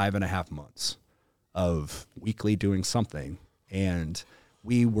about 5.5 months of weekly doing something. And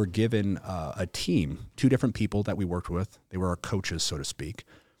we were given a team, 2 different people that we worked with. They were our coaches, so to speak.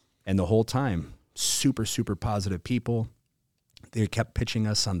 And the whole time, super, super positive people. They kept pitching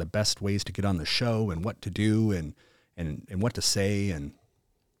us on the best ways to get on the show and what to do and what to say. And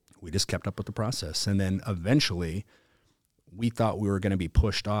we just kept up with the process. And then eventually we thought we were going to be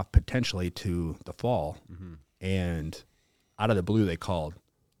pushed off potentially to the fall. And out of the blue, they called,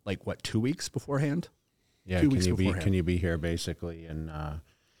 like, what, 2 weeks beforehand? Yeah, 2 weeks can beforehand. you be here, basically? And,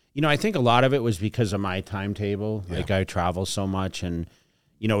 I think a lot of it was because of my timetable. Yeah. Like, I travel so much, and,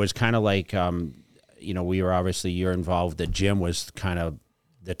 it was kind of like, we were obviously, you're involved. The gym was kind of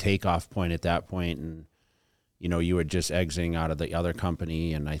the takeoff point at that point, and, you were just exiting out of the other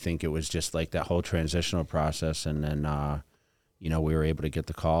company, and I think it was just like that whole transitional process, and then, we were able to get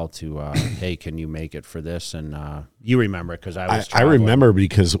the call to, hey, can you make it for this? And you remember it because I was I traveling. remember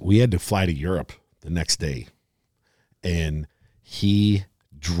because we had to fly to Europe the next day, and he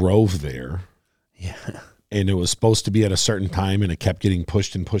drove there. Yeah. And it was supposed to be at a certain time, and it kept getting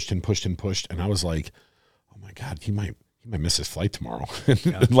pushed and pushed and pushed and pushed. And I was like, oh, my God, he might miss his flight tomorrow.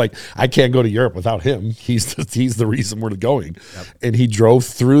 Like, I can't go to Europe without him. He's the reason we're going. Yep. And he drove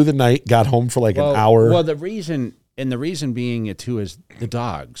through the night, got home for like an hour. Well, the reason being it too is the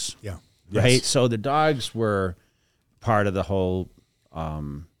dogs. Yeah. Right. Yes. So the dogs were part of the whole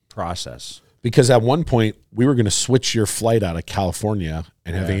process. Because at one point, we were going to switch your flight out of California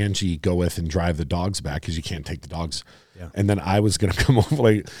and have Angie go with and drive the dogs back because you can't take the dogs. Yeah. And then I was going to come over.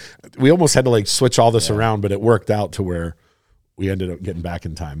 Like, we almost had to like switch all this around, but it worked out to where we ended up getting back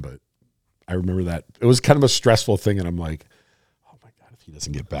in time. But I remember that. It was kind of a stressful thing, and I'm like, oh, my God, if he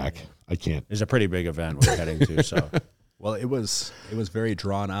doesn't get back, I can't. It's a pretty big event we're heading to. So, Well, it was very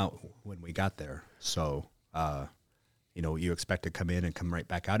drawn out when we got there. So, you expect to come in and come right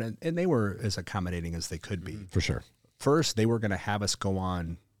back out. And they were as accommodating as they could be. For sure. First, they were going to have us go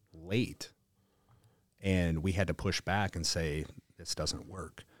on late. And we had to push back and say, this doesn't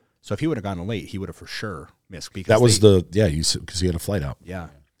work. So if he would have gone late, he would have for sure missed. Because that was because he had a flight out. Yeah.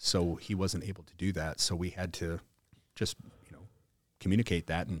 So he wasn't able to do that. So we had to just, communicate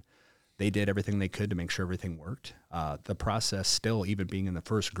that. And they did everything they could to make sure everything worked. The process still, even being in the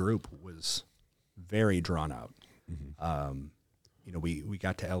first group, was very drawn out. We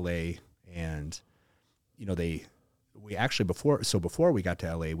got to LA, and before we got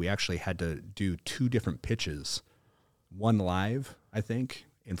to LA, we actually had to do 2 different pitches, one live, I think,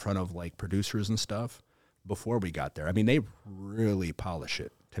 in front of like producers and stuff before we got there. I mean, they really polish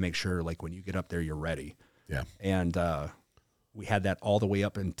it to make sure like when you get up there, you're ready. Yeah. And we had that all the way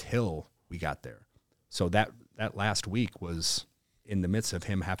up until we got there. So that last week was in the midst of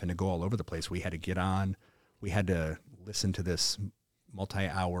him having to go all over the place. We had to get on. We had to listen to this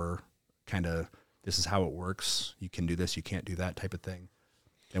multi-hour kind of, this is how it works. You can do this, you can't do that type of thing.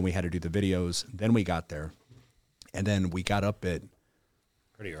 Then we had to do the videos. Then we got there. And then we got up at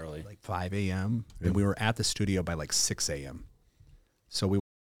pretty early, like 5 a.m. And we were at the studio by like 6 a.m. So we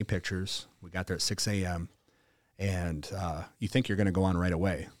took pictures. We got there at 6 a.m. And you think you're going to go on right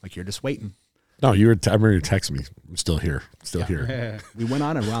away. Like you're just waiting. No, I remember you texting me. I'm still here. Here. We went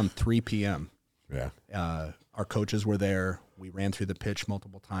on around 3 p.m. Yeah. Our coaches were there. We ran through the pitch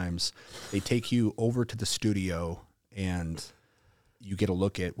multiple times. They take you over to the studio, and you get a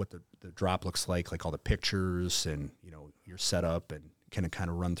look at what the drop looks like all the pictures and, your setup, and kind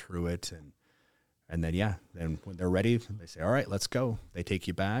of run through it. And then when they're ready, they say, all right, let's go. They take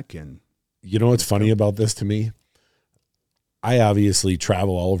you back. And you know what's funny about this to me? I obviously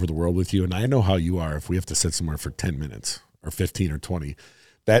travel all over the world with you, and I know how you are if we have to sit somewhere for 10 minutes or 15 or 20.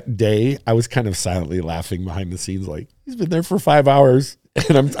 That day, I was kind of silently laughing behind the scenes, like, he's been there for 5 hours,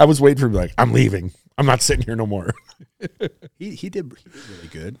 and I was waiting for him, like, I'm leaving. I'm not sitting here no more. He did really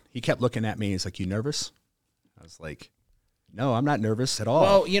good. He kept looking at me. He's like, you nervous? I was like, no, I'm not nervous at all.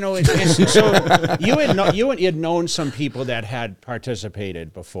 Well, so you had known some people that had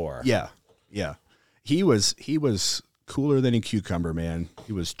participated before. Yeah. He was cooler than a cucumber, man.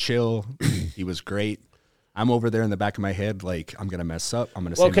 He was chill. He was great. I'm over there in the back of my head, like, I'm gonna mess up. I'm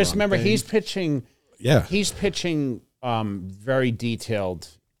gonna say because remember, he's pitching. Yeah, he's pitching very detailed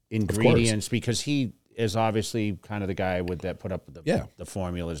ingredients because he is obviously kind of the guy that put up the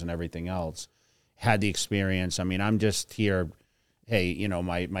formulas and everything else. Had the experience. I mean, I'm just here. Hey,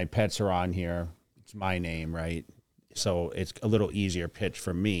 my pets are on here. It's my name, right? So it's a little easier pitch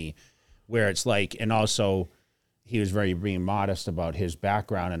for me, where it's like, and also he was being modest about his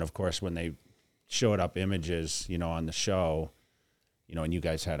background, and of course when they showed up images, on the show, and you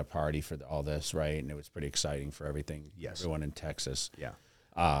guys had a party for all this, right? And it was pretty exciting for everything. Yes. Everyone in Texas. Yeah.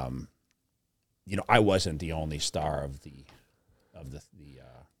 I wasn't the only star of the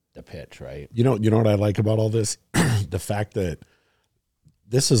pitch, right? You know what I like about all this? The fact that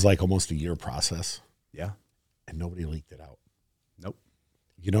this is like almost a year process. Yeah. And nobody leaked it out. Nope.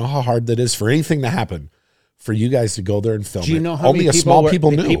 You know how hard that is for anything to happen, for you guys to go there and film. Do you know it. how Only many a small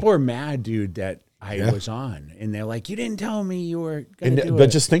people knew. People were mad, dude, that I was on, and they're like, "You didn't tell me you were going to do it." But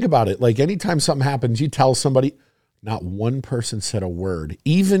just think about it. Like anytime something happens, you tell somebody. Not one person said a word.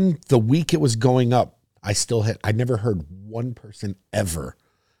 Even the week it was going up, I never heard one person ever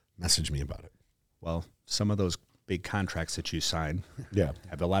message me about it. Well, some of those big contracts that you sign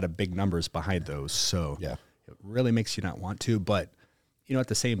have a lot of big numbers behind those. So it really makes you not want to. But, at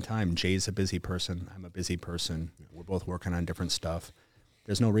the same time, Jay's a busy person. I'm a busy person. We're both working on different stuff.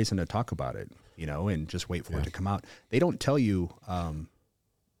 There's no reason to talk about it, and just wait for it to come out. They don't tell you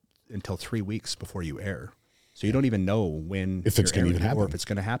until 3 weeks before you air. So you don't even know when if it's going to even happen or if it's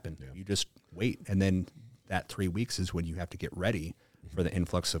going to happen. Yeah. You just wait, and then that 3 weeks is when you have to get ready for the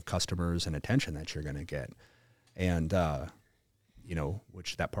influx of customers and attention that you're going to get, and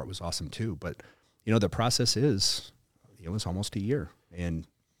which that part was awesome too. But the process is it was almost a year, and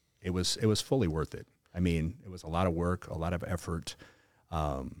it was fully worth it. I mean, it was a lot of work, a lot of effort.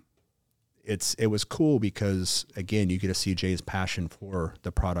 It was cool because again, you get to see Jay's passion for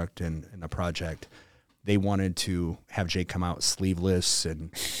the product and the project. They wanted to have Jay come out sleeveless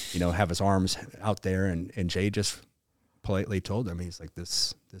and, have his arms out there. And Jay just politely told them, he's like,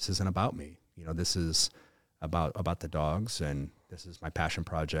 this isn't about me. This is about the dogs, and this is my passion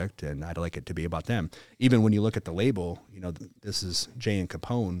project, and I'd like it to be about them. Even when you look at the label, this is Jay and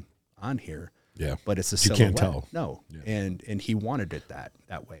Capone on here. Yeah. But it's a silhouette. You can't tell. No. Yeah. And he wanted it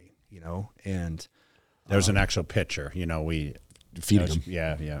that way, and there's an actual picture, we feed him.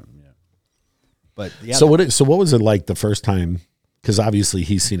 Yeah. But so what was it like the first time? Because obviously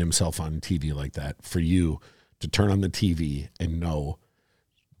he's seen himself on TV like that. For you to turn on the TV and know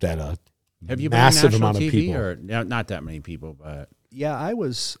that have you massive been on amount TV of people, or not that many people, but I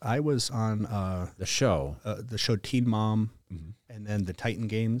was on the show Teen Mom, and then the Titan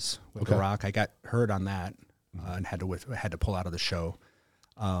Games with The Rock. I got hurt on that and had to pull out of the show.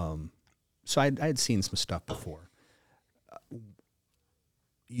 So I had seen some stuff before.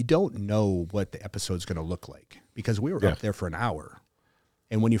 You don't know what the episode's going to look like because we were up there for an hour.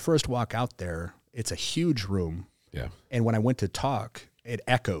 And when you first walk out there, it's a huge room. Yeah. And when I went to talk, it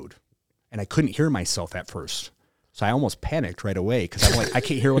echoed and I couldn't hear myself at first. So I almost panicked right away because I'm like, I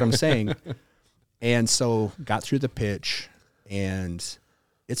can't hear what I'm saying. And so got through the pitch, and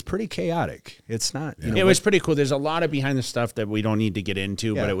it's pretty chaotic. It's not, it was pretty cool. There's a lot of behind the stuff that we don't need to get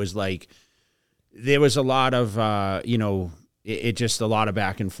into, but it was like, there was a lot of, it just a lot of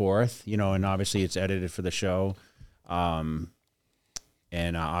back and forth, and obviously it's edited for the show. And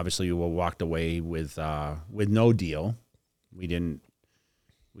obviously we walked away with no deal. We didn't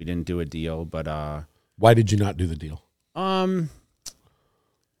do a deal, but why did you not do the deal?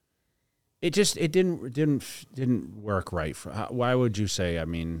 It didn't work right. Why would you say? I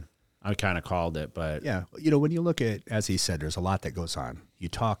mean, I kind of called it, but yeah, when you look at, as he said, there's a lot that goes on. You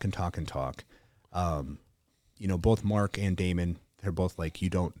talk and talk and talk. Both Mark and Damon, they're both like, you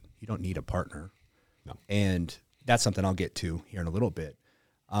don't need a partner. No. And that's something I'll get to here in a little bit.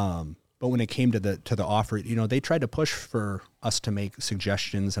 But when it came to the offer, they tried to push for us to make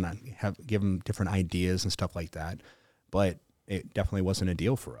suggestions and give them different ideas and stuff like that. But it definitely wasn't a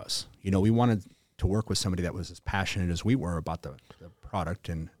deal for us. We wanted to work with somebody that was as passionate as we were about the product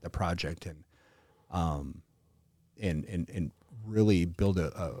and the project, and really build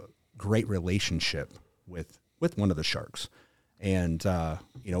a great relationship with one of the sharks. And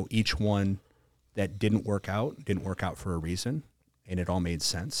each one that didn't work out for a reason, and it all made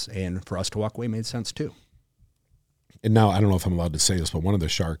sense. And for us to walk away made sense too. And now, I don't know if I'm allowed to say this, but one of the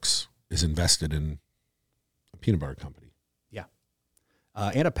sharks is invested in a peanut butter company. Yeah.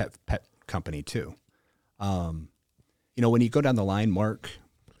 And a pet company too. When you go down the line, Mark,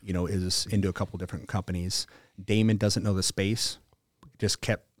 is into a couple different companies. Damon doesn't know the space, just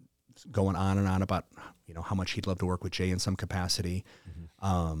kept going on and on about, how much he'd love to work with Jay in some capacity.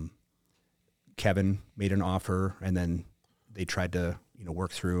 Mm-hmm. Kevin made an offer, and then they tried to,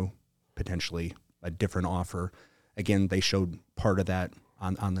 work through potentially a different offer. Again, they showed part of that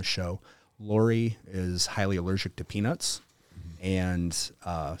on the show. Lori is highly allergic to peanuts, and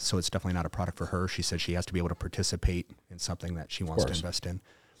so it's definitely not a product for her. She said she has to be able to participate in something that she wants to invest in.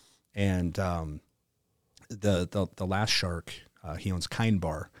 And the last shark, he owns Kind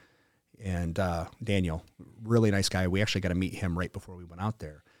Bar, and Daniel, really nice guy. We actually got to meet him right before we went out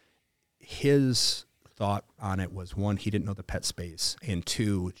there. His thought on it was, one, he didn't know the pet space, and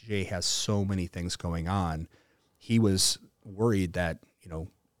two, Jay has so many things going on. He was worried that,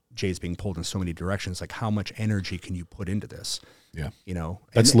 Jay's being pulled in so many directions. Like, how much energy can you put into this? Yeah.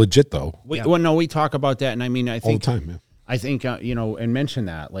 That's legit though. Well, no, we talk about that. And I mean, I think all the time, yeah. I think, and mention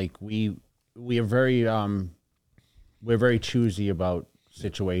that, like we are very, we're very choosy about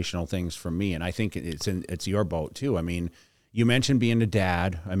situational things for me. And I think it's your boat too. I mean, you mentioned being a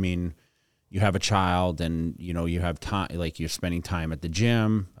dad. I mean, you have a child and, you have time, like you're spending time at the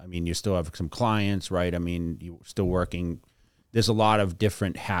gym. I mean, you still have some clients, right? I mean, you're still working. There's a lot of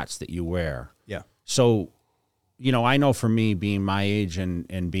different hats that you wear. Yeah. So, I know for me being my age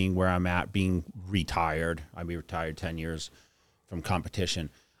and being where I'm at, being retired, I've been retired 10 years from competition.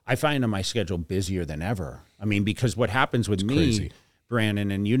 I find my schedule busier than ever. I mean, because what happens with me, crazy.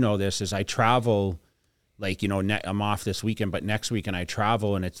 Brandon, and this, is I travel. Like, I'm off this weekend, but next weekend I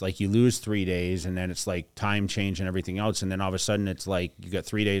travel, and it's like you lose 3 days, and then it's like time change and everything else. And then all of a sudden it's like you got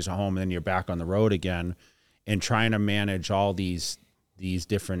 3 days at home, and then you're back on the road again. And trying to manage all these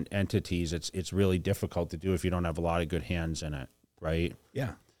different entities, it's really difficult to do if you don't have a lot of good hands in it, right?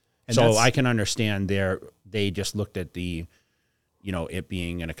 Yeah. And so I can understand they just looked at the, it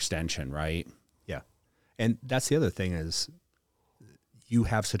being an extension, right? Yeah. And that's the other thing is, you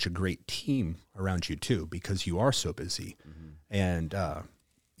have such a great team around you too, because you are so busy. Mm-hmm. And,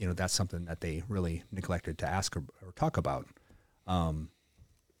 that's something that they really neglected to ask or talk about.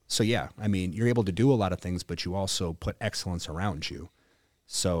 So yeah, I mean, you're able to do a lot of things, but you also put excellence around you.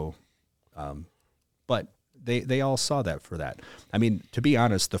 So, but they all saw that for that. I mean, to be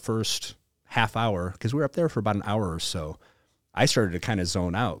honest, the first half hour, cause we were up there for about an hour or so, I started to kind of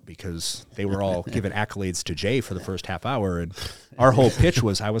zone out because they were all giving accolades to Jay for the first half hour. And our whole pitch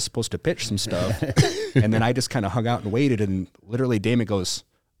was I was supposed to pitch some stuff. And then I just kind of hung out and waited. And literally Damon goes,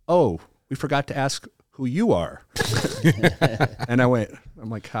 "Oh, we forgot to ask who you are." And I'm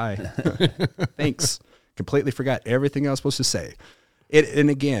like, "Hi, thanks." Completely forgot everything I was supposed to say. And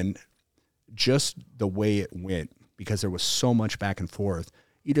again, just the way it went, because there was so much back and forth,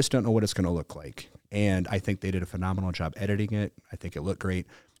 you just don't know what it's going to look like. And I think they did a phenomenal job editing it. I think it looked great.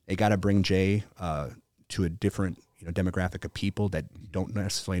 They got to bring Jay to a different demographic of people that don't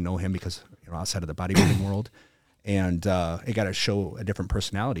necessarily know him because outside of the bodybuilding world, and it got to show a different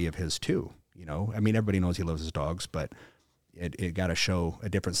personality of his too. I mean, everybody knows he loves his dogs, but it got to show a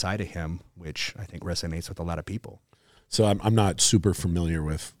different side of him, which I think resonates with a lot of people. So I'm not super familiar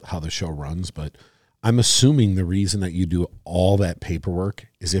with how the show runs, but I'm assuming the reason that you do all that paperwork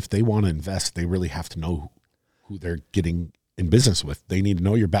is if they want to invest, they really have to know who they're getting in business with. They need to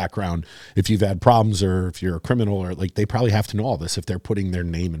know your background. If you've had problems or if you're a criminal, or they probably have to know all this if they're putting their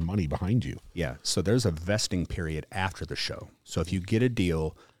name and money behind you. Yeah. So there's a vesting period after the show. So if you get a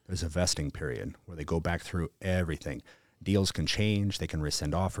deal, there's a vesting period where they go back through everything. Deals can change. They can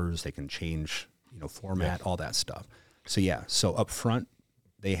rescind offers. They can change, format, all that stuff. So yeah. So up front,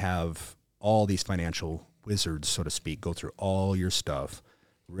 they have all these financial wizards, so to speak, go through all your stuff,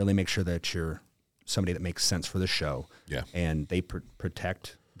 really make sure that you're somebody that makes sense for the show. Yeah. And they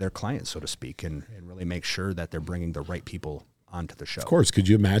protect their clients, so to speak, and really make sure that they're bringing the right people onto the show. Of course. Could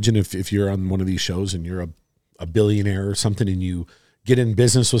you imagine if you're on one of these shows and you're a billionaire or something and you get in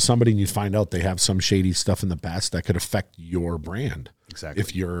business with somebody and you find out they have some shady stuff in the past that could affect your brand. Exactly.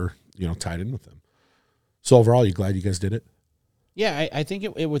 If you're, tied in with them. So overall, you glad you guys did it? Yeah, I think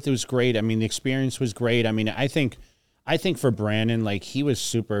it was great. I mean, the experience was great. I mean, I think for Brandan, he was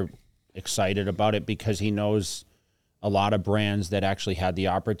super excited about it because he knows a lot of brands that actually had the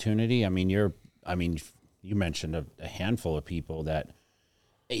opportunity. I mean, you mentioned a handful of people that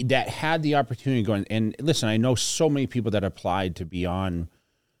had the opportunity going. And listen, I know so many people that applied to be on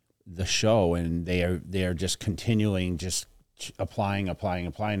the show, and they are just continuing, just applying,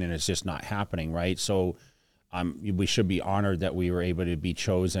 and it's just not happening, right? So. We should be honored that we were able to be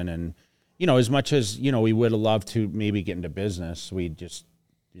chosen. And, as much as, we would have loved to maybe get into business, we just,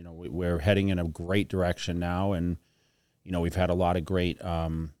 we're heading in a great direction now. And, we've had a lot of great,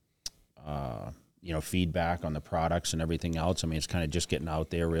 feedback on the products and everything else. I mean, it's kind of just getting out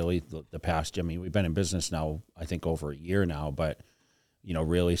there really the past, we've been in business now, I think over a year now, but,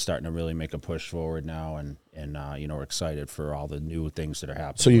 really starting to really make a push forward now. And we're excited for all the new things that are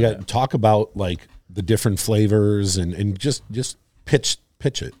happening. So you got to talk about the different flavors and just pitch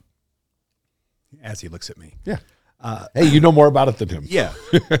it. As he looks at me. Yeah. Hey, you know more about it than him. Yeah.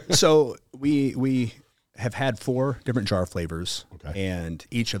 So we have had 4 different jar flavors, and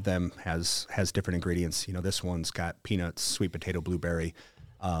each of them has different ingredients. This one's got peanuts, sweet potato, blueberry,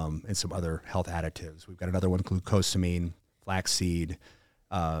 and some other health additives. We've got another one, glucosamine, flaxseed.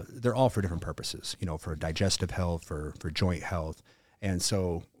 They're all for different purposes, for digestive health, for joint health. And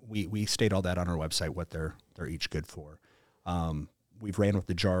so we state all that on our website, what they're each good for. We've ran with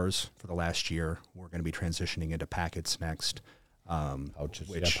the jars for the last year. We're going to be transitioning into packets next.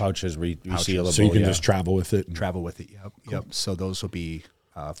 Pouches, pouches, resealable. So you can just travel with it. Yep. Cool. So those will be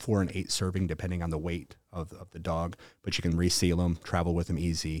 4 and 8 serving, depending on the weight of the dog. But you can reseal them, travel with them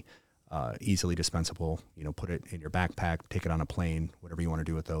easy, easily dispensable. Put it in your backpack, take it on a plane, whatever you want to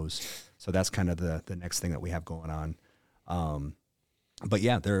do with those. So that's kind of the next thing that we have going on. But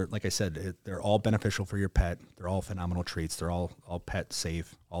yeah, they're, like I said, they're all beneficial for your pet. They're all phenomenal treats. They're all pet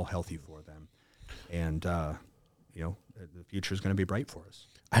safe, all healthy for them. And, the future is going to be bright for us.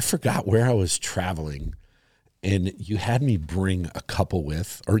 I forgot where I was traveling, and you had me bring a couple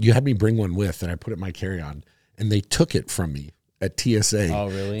with, or you had me bring one with, and I put it in my carry-on, and they took it from me at TSA. Oh,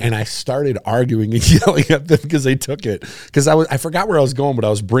 really? And I started arguing and yelling at them because they took it. Because I forgot where I was going, but I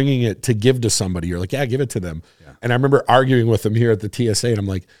was bringing it to give to somebody. You're like, yeah, give it to them. Yeah. And I remember arguing with them here at the TSA, and I'm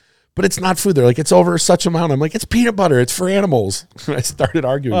like, but it's not food. They're like, it's over such amount. I'm like, it's peanut butter. It's for animals. And I started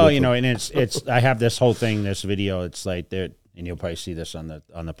arguing. Well, with them. and it's. I have this whole thing, this video. It's like and you'll probably see this on the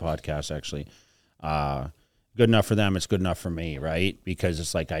podcast actually. Good enough for them. It's good enough for me, right? Because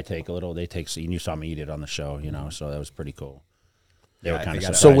it's like I take a little. They take. And you saw me eat it on the show, So that was pretty cool. They were kind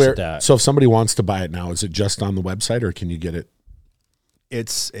of surprised at that. So if somebody wants to buy it now, is it just on the website, or can you get it?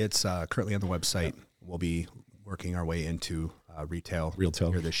 It's currently on the website. We'll be working our way into retail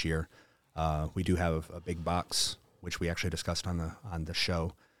here this year. We do have a big box, which we actually discussed on the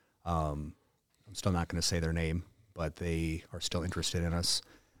show. I'm still not going to say their name, but they are still interested in us.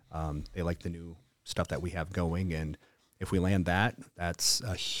 They like the new stuff that we have going, and if we land that, that's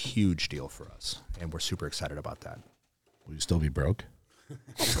a huge deal for us, and we're super excited about that. Will you still be broke?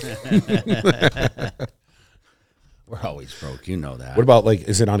 We're always broke, you know that. What about,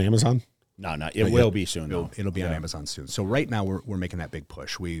 is it on Amazon? No, it will be soon, though. It'll be on Amazon soon. So right now we're making that big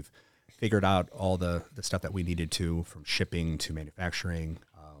push. We've figured out all the stuff that we needed to, from shipping to manufacturing.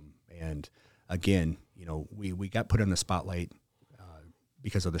 And again, we got put in the spotlight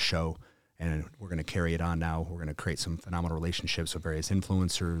because of the show, and we're going to carry it on now. We're going to create some phenomenal relationships with various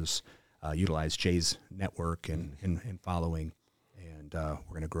influencers, utilize Jay's network and following, and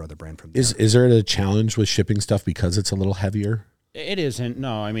we're going to grow the brand from there. Is there a challenge with shipping stuff because it's a little heavier? It isn't.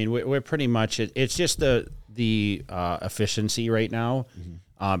 No, I mean we're pretty much. It's just the efficiency right now,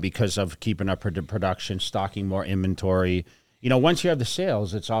 because of keeping up production, stocking more inventory. Once you have the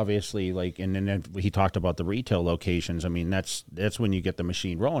sales, it's obviously and then he talked about the retail locations. I mean that's when you get the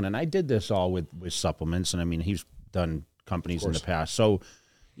machine rolling. And I did this all with supplements, and I mean he's done companies in the past, so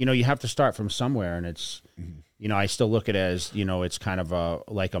you have to start from somewhere, and it's I still look at it as it's kind of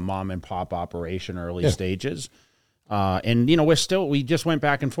like a mom and pop operation, early stages. And we just went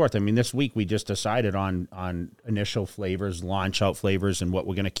back and forth. I mean, this week we just decided on initial flavors, launch out flavors, and what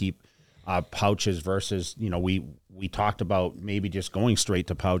we're going to keep pouches versus, we talked about maybe just going straight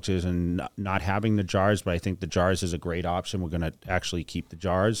to pouches and not having the jars, but I think the jars is a great option. We're going to actually keep the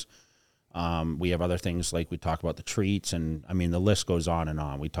jars. We have other things like we talked about the treats, and I mean, the list goes on and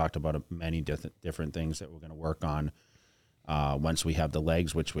on. We talked about many different things that we're going to work on once we have the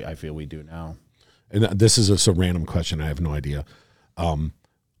legs, which I feel we do now. And this is a random question. I have no idea.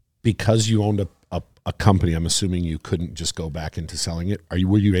 Because you owned a company, I'm assuming you couldn't just go back into selling it.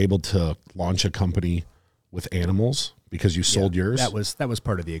 Were you able to launch a company with animals because you sold yours? That was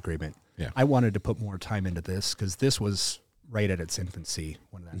part of the agreement. Yeah. I wanted to put more time into this because this was right at its infancy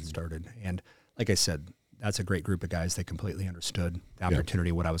when that started. And like I said, that's a great group of guys. They completely understood the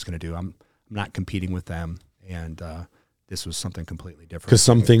opportunity, what I was going to do. I'm not competing with them, and this was something completely different. Because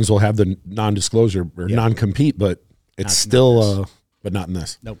some things will have the non-disclosure or non-compete, but it's still, but not in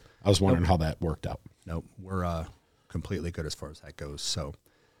this. Nope. I was wondering how that worked out. Nope. We're completely good as far as that goes. So,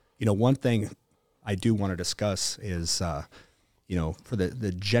 one thing I do want to discuss is, for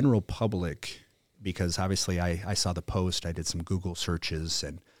the general public, because obviously I saw the post, I did some Google searches,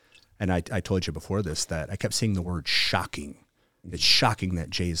 and I told you before this that I kept seeing the word shocking. It's shocking that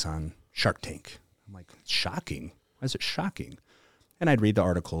Jay's on Shark Tank. I'm like, shocking? Why is it shocking? And I'd read the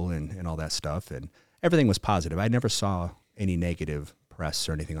article and all that stuff, and everything was positive. I never saw any negative press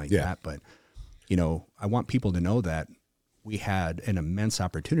or anything like that. But, I want people to know that we had an immense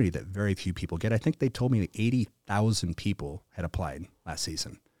opportunity that very few people get. I think they told me that 80,000 people had applied last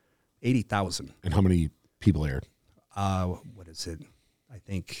season. 80,000. And how many people aired? What is it? I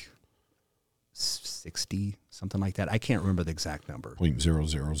think 60, something like that. I can't remember the exact number.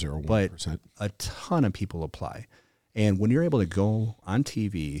 0.0001%. But a ton of people apply. And when you're able to go on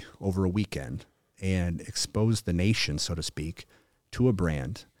TV over a weekend and expose the nation, so to speak, to a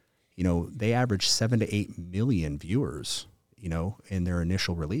brand, they average 7 to 8 million viewers, in their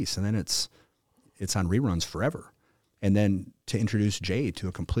initial release. And then it's on reruns forever. And then to introduce Jay to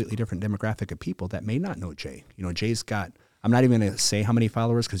a completely different demographic of people that may not know Jay. Jay's got, I'm not even going to say how many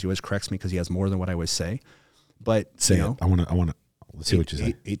followers because he always corrects me because he has more than what I always say. But say it. I want Let's see what you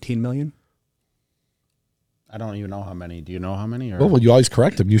say. 18 million. I don't even know how many. Do you know how many? Or? Well, you always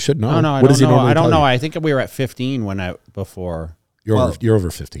correct him. You should know. No, I What don't does he know. normally I don't tell know. you? I think we were at 15 before. You're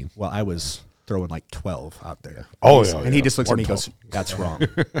over 15. Well, I was throwing like 12 out there. Oh, yeah. And he just looks at me and goes, that's wrong.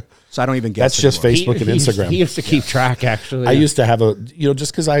 So I don't even guess. That's just anymore. Facebook and Instagram. He used to keep track, actually. I used to have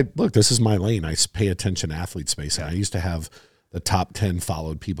just because this is my lane. I pay attention to athlete space. And I used to have the top 10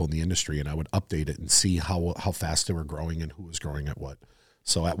 followed people in the industry, and I would update it and see how fast they were growing and who was growing at what.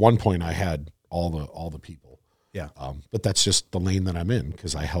 So at one point I had all the people. Yeah. But that's just the lane that I'm in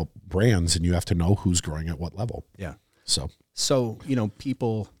because I help brands, and you have to know who's growing at what level. Yeah. So,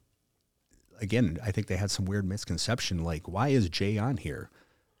 people, again, I think they had some weird misconception. Like, why is Jay on here?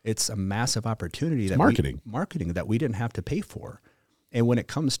 It's a massive opportunity. Marketing that we didn't have to pay for. And when it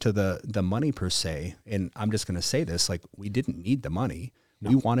comes to the money per se, and I'm just going to say this, like, we didn't need the money.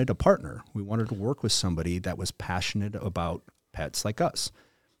 No. We wanted a partner. We wanted to work with somebody that was passionate about pets like us.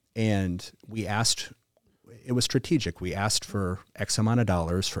 And we asked, it was strategic. We asked for X amount of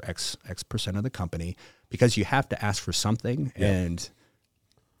dollars for X percent of the company, because you have to ask for something, and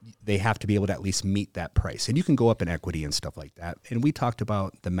they have to be able to at least meet that price. And you can go up in equity and stuff like that. And we talked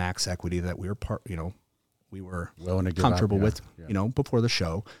about the max equity that we were willing to comfortable with, before the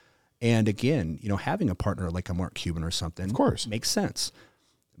show. And again, having a partner like a Mark Cuban or something, of course, makes sense.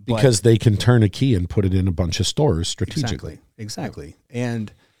 Because they can turn a key and put it in a bunch of stores strategically. Exactly.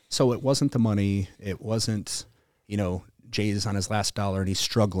 And so it wasn't the money. It wasn't, Jay's on his last dollar and he's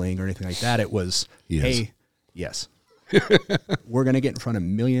struggling or anything like that. It was, hey, yes, we're going to get in front of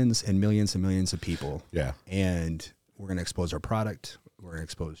millions and millions and millions of people. Yeah. And we're going to expose our product. We're going to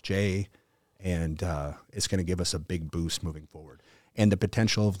expose Jay. And it's going to give us a big boost moving forward. And the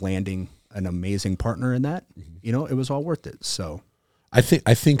potential of landing an amazing partner in that, it was all worth it. So I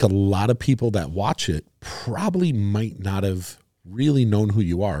think a lot of people that watch it probably might not have really known who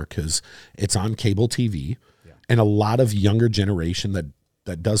you are because it's on cable TV. Yeah. And a lot of younger generation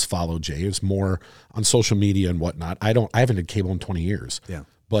that does follow Jay is more on social media and whatnot. I haven't had cable in 20 years. Yeah.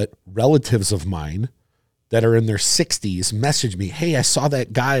 But relatives of mine that are in their 60s message me, hey, I saw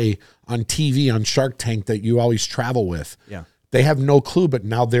that guy on TV on Shark Tank that you always travel with. Yeah. They have no clue, but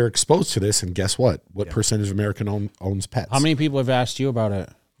now they're exposed to this, and guess what? What percentage of American owns pets? How many people have asked you about it?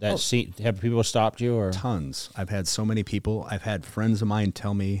 Have people stopped you? Or tons. I've had so many people. I've had friends of mine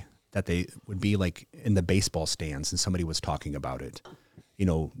tell me that they would be like in the baseball stands and somebody was talking about it.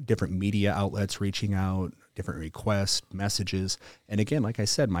 Different media outlets reaching out, different requests, messages. And again, like I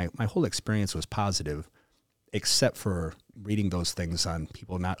said, my whole experience was positive, except for reading those things on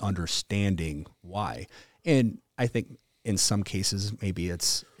people not understanding why. And I think in some cases, maybe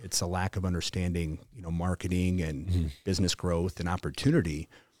it's a lack of understanding, marketing and business growth and opportunity.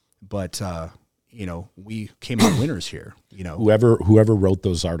 But, we came out winners here. Whoever wrote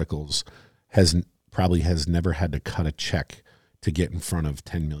those articles has never had to cut a check to get in front of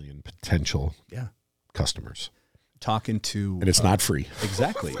 10 million potential customers. And it's not free.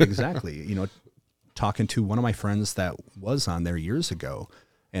 Exactly. Talking to one of my friends that was on there years ago,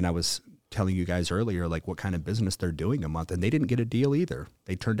 and I was telling you guys earlier, like what kind of business they're doing a month, and they didn't get a deal either.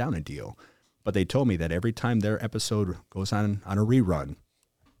 They turned down a deal, but they told me that every time their episode goes on a rerun,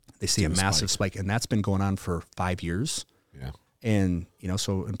 they see a massive spike, and that's been going on for 5 years. Yeah. And,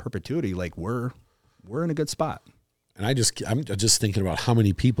 so in perpetuity, like we're in a good spot. And I'm just thinking about how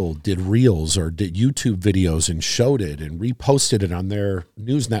many people did reels or did YouTube videos and showed it and reposted it on their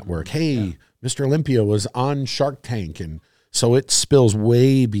news network. Hey, Mr. Olympia was on Shark Tank. And so it spills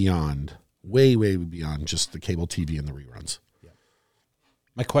way beyond just the cable TV and the reruns. Yeah.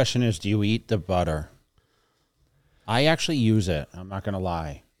 My question is, do you eat the butter? I actually use it. I'm not going to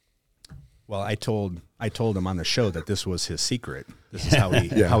lie. Well, I told him on the show that this was his secret. This is how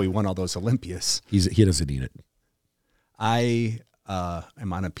he how he won all those Olympias. He doesn't eat it. I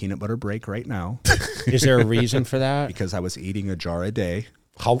am on a peanut butter break right now. Is there a reason for that? Because I was eating a jar a day.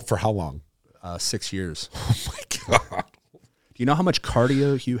 For how long? 6 years. Oh my God. Do you know how much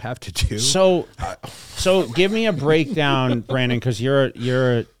cardio you have to do? So give me a breakdown, Brandon, because you're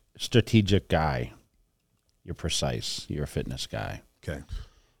a strategic guy. You're precise. You're a fitness guy. Okay.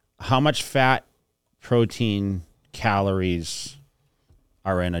 How much fat, protein, calories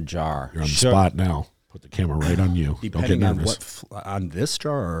are in a jar? You're on the spot now. Put the camera right on you. Depending Don't get nervous. on this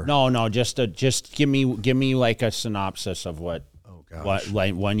jar? Or? No. Just give me like a synopsis of what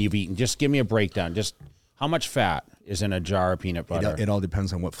when you've eaten. Just give me a breakdown. Just how much fat is in a jar of peanut butter? It all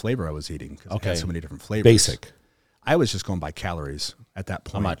depends on what flavor I was eating. Okay. I had so many different flavors. Basic. I was just going by calories at that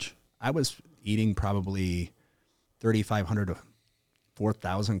point. How much? I was eating probably 3,500 to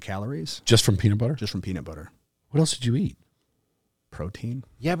 4,000 calories. Just from peanut butter? Just from peanut butter. What else did you eat? protein.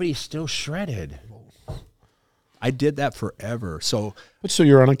 Yeah, but he's still shredded. I did that forever. So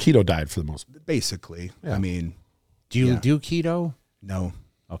you're on a keto diet for the most part. basically, Yeah. I mean, Do you do keto? no.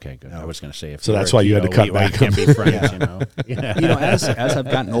 Okay, good. No. I was going to say if So you that's were why you had to keto, cut we back. can't be friends, you know. Yeah. You know, as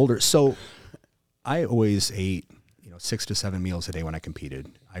I've gotten older, so I always ate 6 to 7 meals a day when I competed.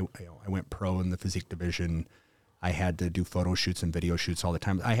 I went pro in the physique division. I had to do photo shoots and video shoots all the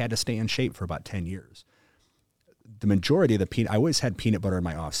time. I had to stay in shape for about 10 years. The majority of I always had peanut butter in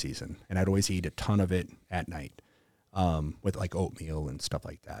my off season, and I'd always eat a ton of it at night with like oatmeal and stuff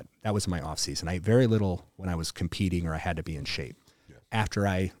like that. That was my off season. I ate very little when I was competing or I had to be in shape. Yeah. After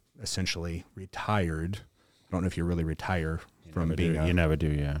I essentially retired, I don't know if you really retire from being you never do,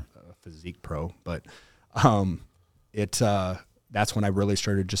 yeah. a physique pro, but that's when I really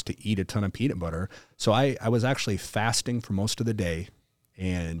started just to eat a ton of peanut butter. So I was actually fasting for most of the day,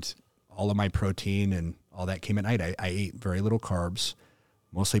 and all of my protein and all that came at night. I ate very little carbs,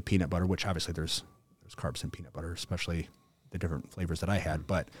 mostly peanut butter, which obviously there's carbs in peanut butter, especially the different flavors that I had,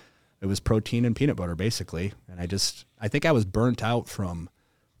 but it was protein and peanut butter basically. And I think I was burnt out from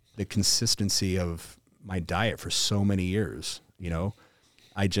the consistency of my diet for so many years.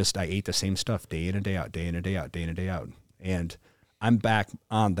 I ate the same stuff day in and day out, day in and day out, day in and day out. And I'm back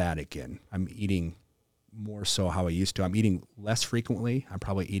on that again. I'm eating more so how I used to. I'm eating less frequently. I'm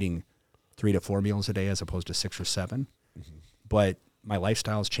probably eating 3 to 4 meals a day as opposed to 6 or 7. Mm-hmm. But my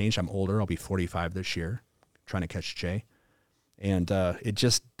lifestyle's changed. I'm older. I'll be 45 this year, trying to catch Jay. And it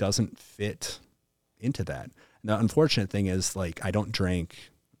just doesn't fit into that. The unfortunate thing is, like, I don't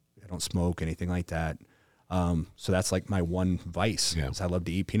drink, I don't smoke, anything like that. So that's like my one vice, is I love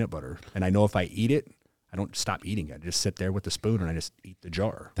to eat peanut butter. And I know if I eat it, I don't stop eating it. I just sit there with the spoon and I just eat the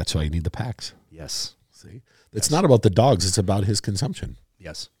jar. That's why you need the packs. Yes. See? It's not about the dogs. It's about his consumption.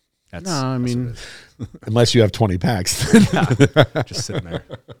 Yes. Unless you have 20 packs. Just sitting there.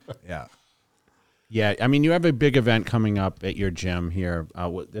 Yeah. Yeah, I mean, you have a big event coming up at your gym here.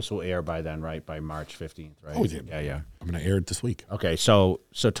 This will air by then, right? By March 15th, right? Oh, yeah. Yeah. I'm going to air it this week. Okay, so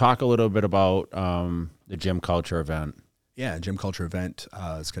talk a little bit about the gym culture event. Yeah, gym culture event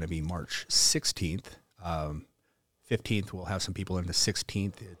is going to be March 16th. 15th, we'll have some people in the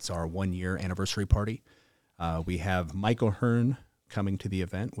 16th. It's our 1-year anniversary party. We have Mike O'Hearn coming to the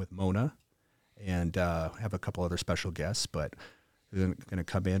event with Mona, and have a couple other special guests, but they're going to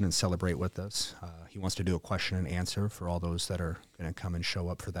come in and celebrate with us. He wants to do a question and answer for all those that are going to come and show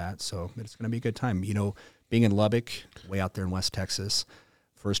up for that. So it's going to be a good time. Being in Lubbock, way out there in West Texas,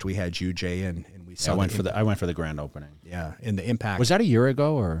 first we had you, Jay, and we saw. I went for the grand opening. Yeah, and the impact. Was that a year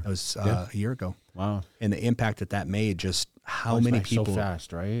ago or? It was a year ago. Wow. And the impact that made, just how many people. So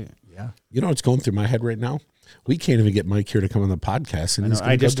fast, right? Yeah. You know what's going through my head right now? We can't even get Mike here to come on the podcast. And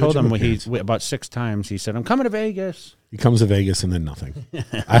I just told him about 6 times. He said, "I'm coming to Vegas." He comes to Vegas and then nothing.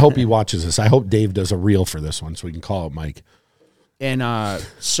 I hope he watches this. I hope Dave does a reel for this one so we can call it Mike. And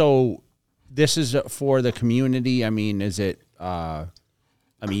so this is for the community. I mean, is it?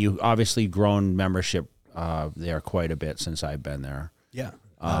 You obviously grown membership there quite a bit since I've been there. Yeah.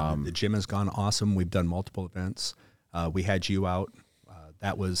 The gym has gone awesome. We've done multiple events. We had you out.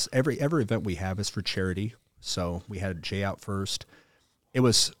 That was every event we have is for charity. So we had Jay out first. It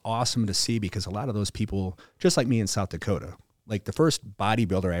was awesome to see because a lot of those people, just like me in South Dakota, like the first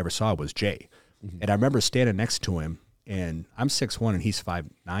bodybuilder I ever saw was Jay. Mm-hmm. And I remember standing next to him, and I'm 6'1", and he's 5'9",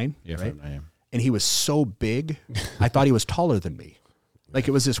 yeah, right? 5'9". And he was so big, I thought he was taller than me. Like,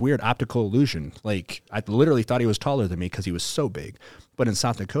 it was this weird optical illusion. Like, I literally thought he was taller than me because he was so big. But in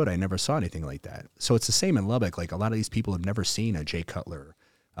South Dakota, I never saw anything like that. So it's the same in Lubbock. Like, a lot of these people have never seen a Jay Cutler.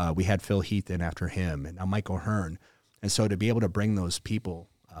 We had Phil Heath in after him, and now Mike O'Hearn. And so to be able to bring those people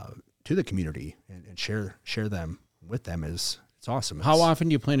to the community and share them with them it's awesome. How often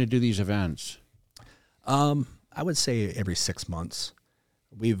do you plan to do these events? I would say every 6 months.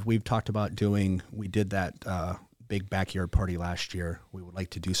 We've talked about we did that big backyard party last year. We would like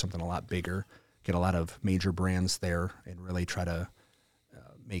to do something a lot bigger, get a lot of major brands there, and really try to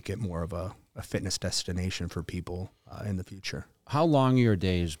make it more of a fitness destination for people in the future. How long are your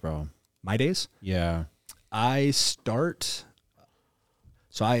days, bro? My days? Yeah. I'm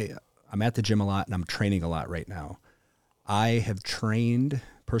at the gym a lot, and I'm training a lot right now. I have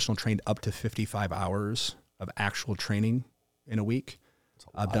personal trained up to 55 hours of actual training in a week.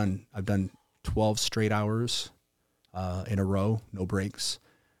 I've done 12 straight hours in a row, no breaks.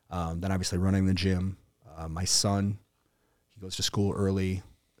 Then obviously running the gym. My son, he goes to school early,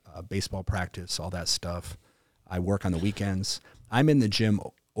 baseball practice, all that stuff. I work on the weekends. I'm in the gym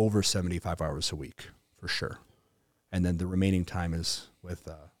over 75 hours a week for sure. And then the remaining time is with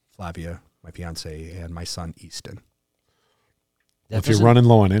Flavia, my fiance, and my son, Easton. If you're running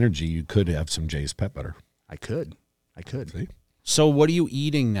low on energy, you could have some Jay's pet butter. I could. See? So what are you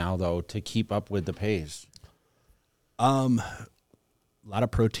eating now, though, to keep up with the pace? A lot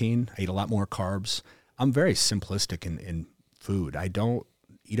of protein. I eat a lot more carbs. I'm very simplistic in food. I don't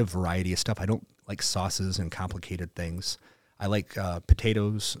eat a variety of stuff. I don't like sauces and complicated things. I like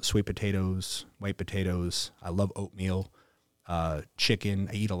potatoes, sweet potatoes, white potatoes. I love oatmeal, chicken.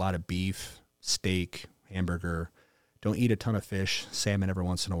 I eat a lot of beef, steak, hamburger. Don't eat a ton of fish, salmon every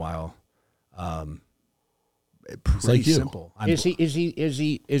once in a while. Pretty like you. simple. Is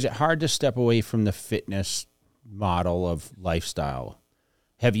it hard to step away from the fitness model of lifestyle?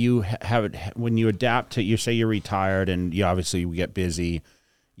 Have you when you adapt to, you say you're retired and you obviously get busy,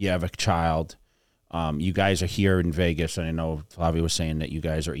 you have a child, you guys are here in Vegas, and I know Flavia was saying that you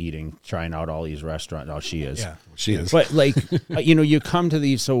guys are trying out all these restaurants. Oh, she is. Yeah, she is. But like, you come to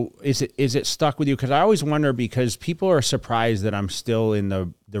these. So is it stuck with you? Because I always wonder, because people are surprised that I'm still in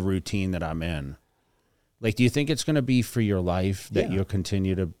the routine that I'm in. Like, do you think it's going to be for your life that you'll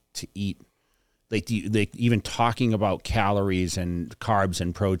continue to eat? Like, even talking about calories and carbs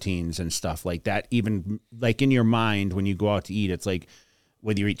and proteins and stuff like that, even like in your mind when you go out to eat, it's like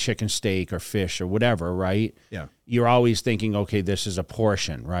whether you eat chicken, steak, or fish or whatever, right? Yeah. You're always thinking, okay, this is a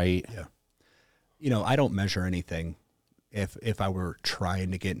portion, right? Yeah. I don't measure anything. If I were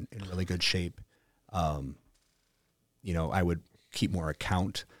trying to get in really good shape, I would keep more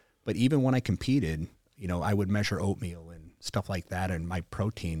account. But even when I competed, I would measure oatmeal and stuff like that and my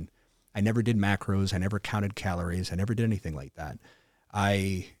protein. I never did macros. I never counted calories. I never did anything like that.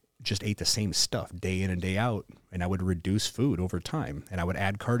 I just ate the same stuff day in and day out, and I would reduce food over time, and I would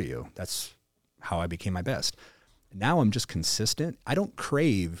add cardio. That's how I became my best. Now I'm just consistent. I don't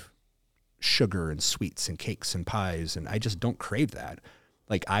crave sugar and sweets and cakes and pies, and I just don't crave that.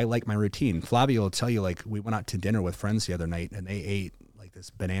 Like, I like my routine. Flavia will tell you, like, we went out to dinner with friends the other night, and they ate, like, this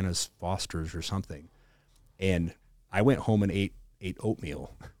Bananas Foster's or something. And I went home and ate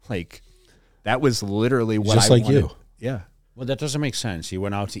oatmeal. Like, that was literally what just I like wanted. you. Yeah. Well, that doesn't make sense. You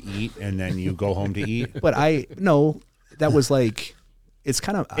went out to eat and then you go home to eat. But that was like, it's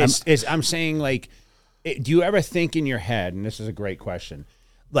kind of, I'm saying, like, do you ever think in your head, and this is a great question,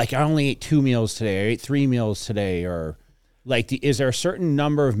 like, I only ate 2 meals today, I ate 3 meals today, or like, is there a certain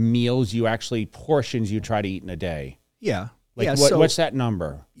number of meals portions you try to eat in a day? yeah. Like, yeah, what's that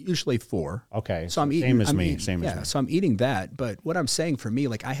number? Usually 4. Okay. So I'm eating. Same as me. So I'm eating that. But what I'm saying, for me,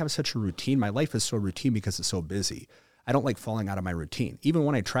 like, I have such a routine. My life is so routine because it's so busy. I don't like falling out of my routine. Even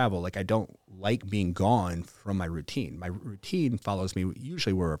when I travel, like, I don't like being gone from my routine. My routine follows me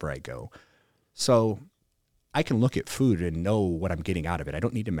usually wherever I go. So I can look at food and know what I'm getting out of it. I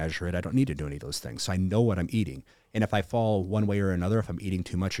don't need to measure it. I don't need to do any of those things. So I know what I'm eating. And if I fall one way or another, if I'm eating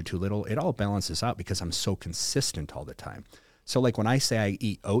too much or too little, it all balances out because I'm so consistent all the time. So, like, when I say I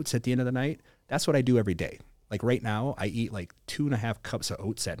eat oats at the end of the night, that's what I do every day. Like, right now, I eat like 2.5 cups of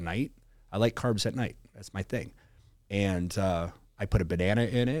oats at night. I like carbs at night. That's my thing. And I put a banana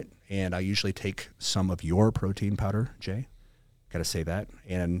in it, and I usually take some of your protein powder, Jay. Got to say that.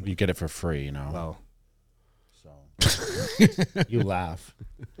 And You get it for free, well, so you laugh.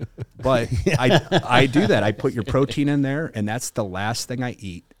 but I do that. I put your protein in there, and that's the last thing I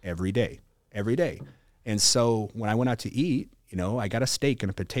eat every day. And so when I went out to eat, I got a steak and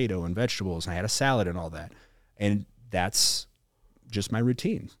a potato and vegetables, and I had a salad and all that. And that's just my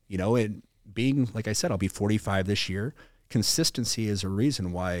routine, and being, like I said, I'll be 45 this year. Consistency is a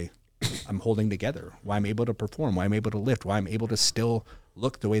reason why I'm holding together, why I'm able to perform, why I'm able to lift, why I'm able to still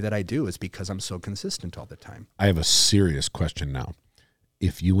look the way that I do, is because I'm so consistent all the time. I have a serious question now.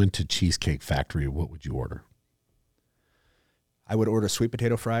 If you went to Cheesecake Factory, what would you order? I would order sweet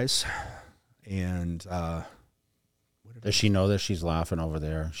potato fries and Does she know that she's laughing over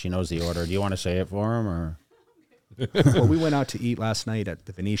there? She knows the order. Do you want to say it for him, or? Well, we went out to eat last night at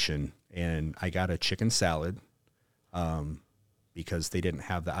the Venetian, and I got a chicken salad because they didn't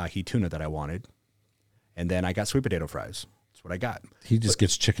have the ahi tuna that I wanted. And then I got sweet potato fries. That's what I got. He just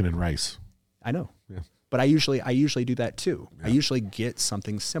gets chicken and rice. I know. Yeah. But I usually do that too. Yeah. I usually get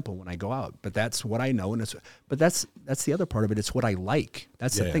something simple when I go out. But that's what I know, but that's the other part of it. It's what I like.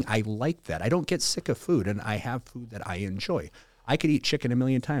 That's the thing. I like that. I don't get sick of food, and I have food that I enjoy. I could eat chicken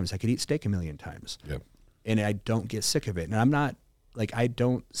 1,000,000 times. I could eat steak 1,000,000 times. Yep. And I don't get sick of it. And I'm not, like, I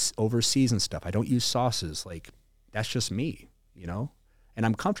don't over season stuff. I don't use sauces. Like, that's just me, and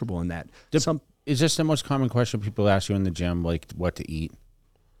I'm comfortable in that. Is this the most common question people ask you in the gym, like what to eat?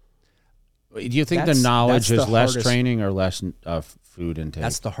 Do you think the knowledge is less training or less food intake?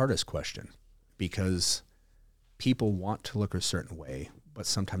 That's the hardest question, because people want to look a certain way, but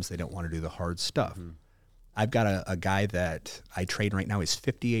sometimes they don't want to do the hard stuff. I've got a guy that I train right now. He's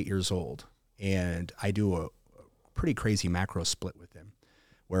 58 years old, and I do a pretty crazy macro split with him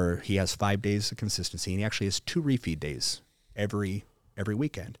where he has 5 days of consistency, and he actually has 2 refeed days every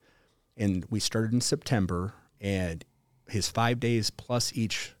weekend. And we started in September, and his 5 days plus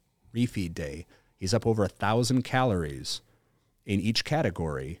each refeed day, he's up over 1,000 calories in each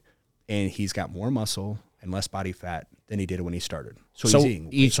category, and he's got more muscle and less body fat than he did when he started. So he's eating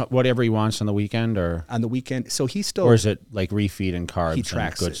eats whatever he wants on the weekend, or on the weekend. So he's still, or is it like refeed and carbs? He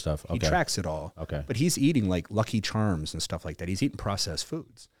tracks and good it. stuff. Okay. He tracks it all. Okay, but he's eating like Lucky Charms and stuff like that. He's eating processed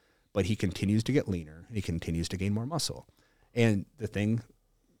foods, but he continues to get leaner and he continues to gain more muscle. And the thing,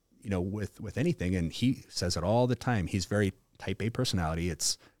 with anything, and he says it all the time, he's very type A personality.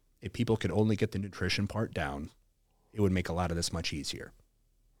 It's if people could only get the nutrition part down, it would make a lot of this much easier.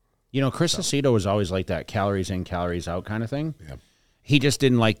 Chris Aceto was always like that calories in, calories out kind of thing. Yeah. He just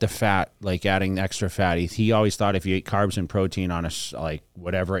didn't like the fat, like adding extra fat. He always thought if you ate carbs and protein on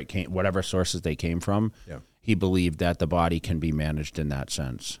whatever sources they came from, he believed that the body can be managed in that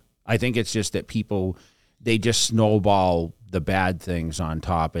sense. I think it's just that people, they just snowball the bad things on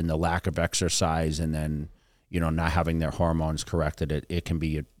top, and the lack of exercise, and then, not having their hormones corrected. It can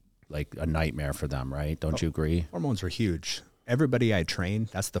be like a nightmare for them, right? Don't you agree? Hormones are huge. Everybody I train,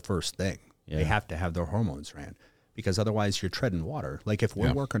 that's the first thing. Yeah. They have to have their hormones ran, because otherwise you're treading water. Like if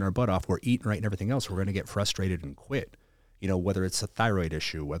we're working our butt off, we're eating right and everything else, we're going to get frustrated and quit. Whether it's a thyroid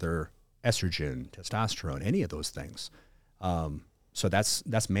issue, whether estrogen, testosterone, any of those things. So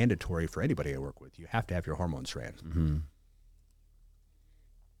that's mandatory for anybody I work with. You have to have your hormones ran. Mm-hmm.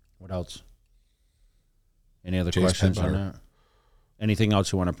 What else? Any other questions on that? Anything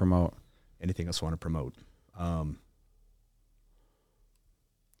else you want to promote? Anything else I want to promote?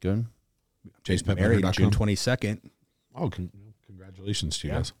 Good. Chase Pet married June 22nd. Oh, congratulations to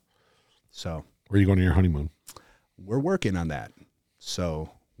you guys. So where are you going on your honeymoon? We're working on that. So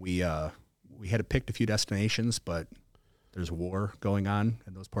we had picked a few destinations, but there's war going on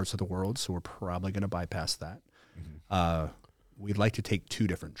in those parts of the world, so we're probably going to bypass that. Mm-hmm. We'd like to take 2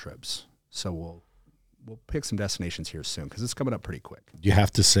 different trips, so we'll pick some destinations here soon because it's coming up pretty quick. You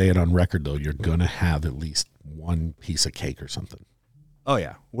have to say it on record though. You're going to have at least one piece of cake or something. Oh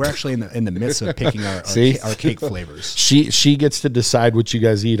yeah, we're actually in the midst of picking our cake flavors. She gets to decide what you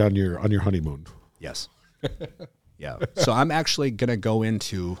guys eat on your honeymoon. Yes. Yeah. So I'm actually gonna go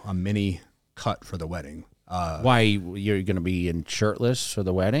into a mini cut for the wedding. Why, you're gonna be in shirtless for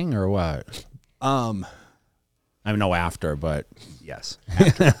the wedding or what? I know after, but yes.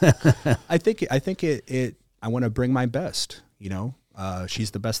 After. I think it. I want to bring my best. She's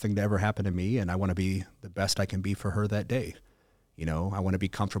the best thing to ever happen to me, and I want to be the best I can be for her that day. I want to be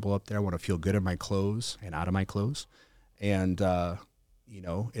comfortable up there. I want to feel good in my clothes and out of my clothes. And,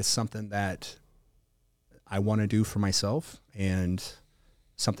 it's something that I want to do for myself and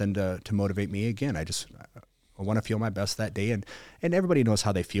something to motivate me again. I want to feel my best that day. And everybody knows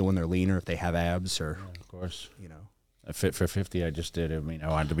how they feel when they're lean or if they have abs or, of course, a Fit for 50. I just did. I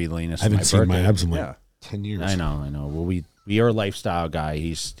wanted to be leanest. I haven't seen my abs in like 10 years. I know. Well, you're a lifestyle guy.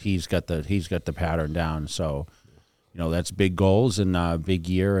 He's got the pattern down. So, that's big goals and big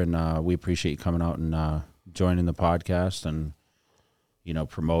year, and we appreciate you coming out and joining the podcast and,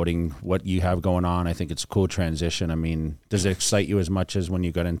 promoting what you have going on. I think it's a cool transition. Does it excite you as much as when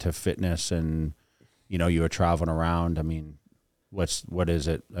you got into fitness and, you were traveling around? What is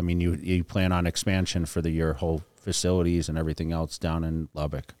it? You plan on expansion for your whole facilities and everything else down in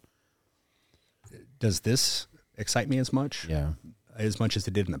Lubbock. Does this excite me as much? Yeah. As much as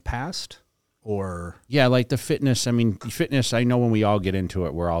it did in the past? Or like the fitness. Fitness, I know when we all get into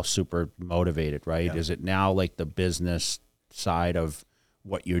it, we're all super motivated, right? Yeah. Is it now like the business side of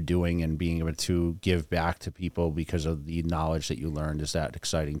what you're doing and being able to give back to people because of the knowledge that you learned? Is that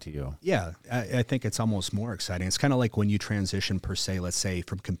exciting to you? Yeah, I think it's almost more exciting. It's kind of like when you transition, per se, let's say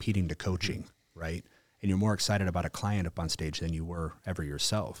from competing to coaching, right? And you're more excited about a client up on stage than you were ever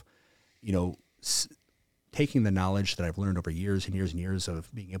yourself. Taking the knowledge that I've learned over years and years and years of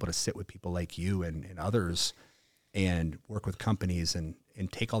being able to sit with people like you and others and work with companies and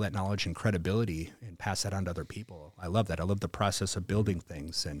take all that knowledge and credibility and pass that on to other people. I love that. I love the process of building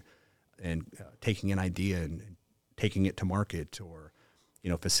things and taking an idea and taking it to market or,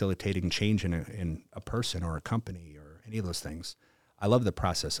 facilitating change in a person or a company or any of those things. I love the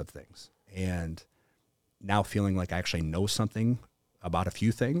process of things. And now feeling like I actually know something about a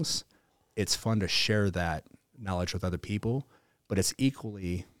few things, it's fun to share that knowledge with other people, but it's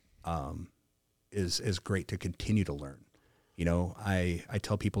equally is great to continue to learn. You know, I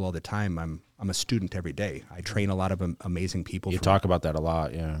tell people all the time, I'm a student every day. I train a lot of amazing people. You talk about that a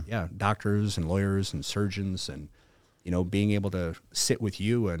lot, yeah. Yeah, doctors and lawyers and surgeons, and you know, being able to sit with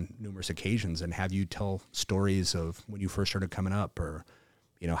you on numerous occasions and have you tell stories of when you first started coming up, or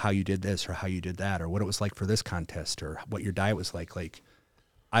you know, how you did this or how you did that, or what it was like for this contest, or what your diet was like. Like,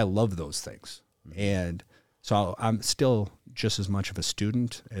 I love those things, and so I'm still just as much of a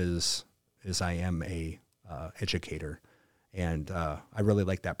student as I am a educator. And I really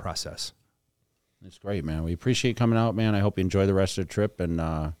like that process. It's great, man. We appreciate you coming out, man. I hope you enjoy the rest of the trip, and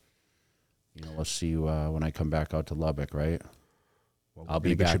you know, we'll see you when I come back out to Lubbock, right? Well, I'll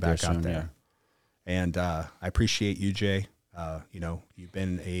be back there soon, there. yeah. And I appreciate you, Jay. You know, you've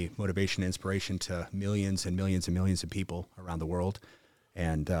been a motivation and inspiration to millions and millions and millions of people around the world,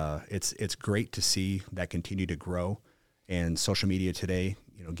 and it's great to see that continue to grow. And social media today,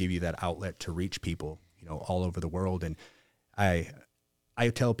 you know, give you that outlet to reach people, you know, all over the world. And I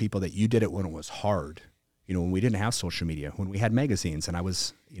tell people that you did it when it was hard, you know, when we didn't have social media, when we had magazines, and I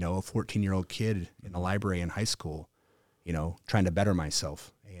was, you know, a 14-year-old kid in the library in high school, you know, trying to better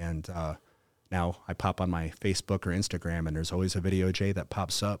myself. And now I pop on my Facebook or Instagram, and there's always a video, Jay, that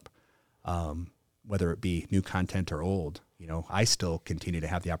pops up, whether it be new content or old. You know, I still continue to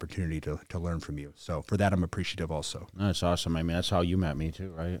have the opportunity to learn from you. So for that, I'm appreciative also. That's awesome. I mean, that's how you met me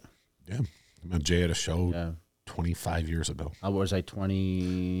too, right? Yeah. I met Jay at a show 25 years ago. How was I,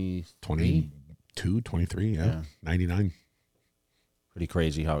 22, 23, yeah. 99. Pretty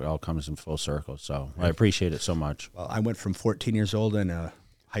crazy how it all comes in full circle. So I appreciate it so much. Well, I went from 14 years old in a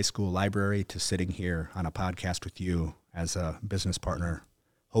high school library to sitting here on a podcast with you as a business partner,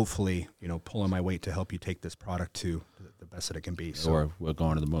 hopefully, you know, pulling my weight to help you take this product to the best that it can be. So or we're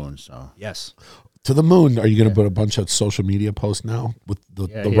going to the moon, so. Yes. To the moon. Are you going to put a bunch of social media posts now with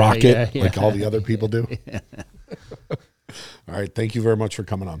the rocket like all the other people do? All right. Thank you very much for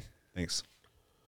coming on. Thanks.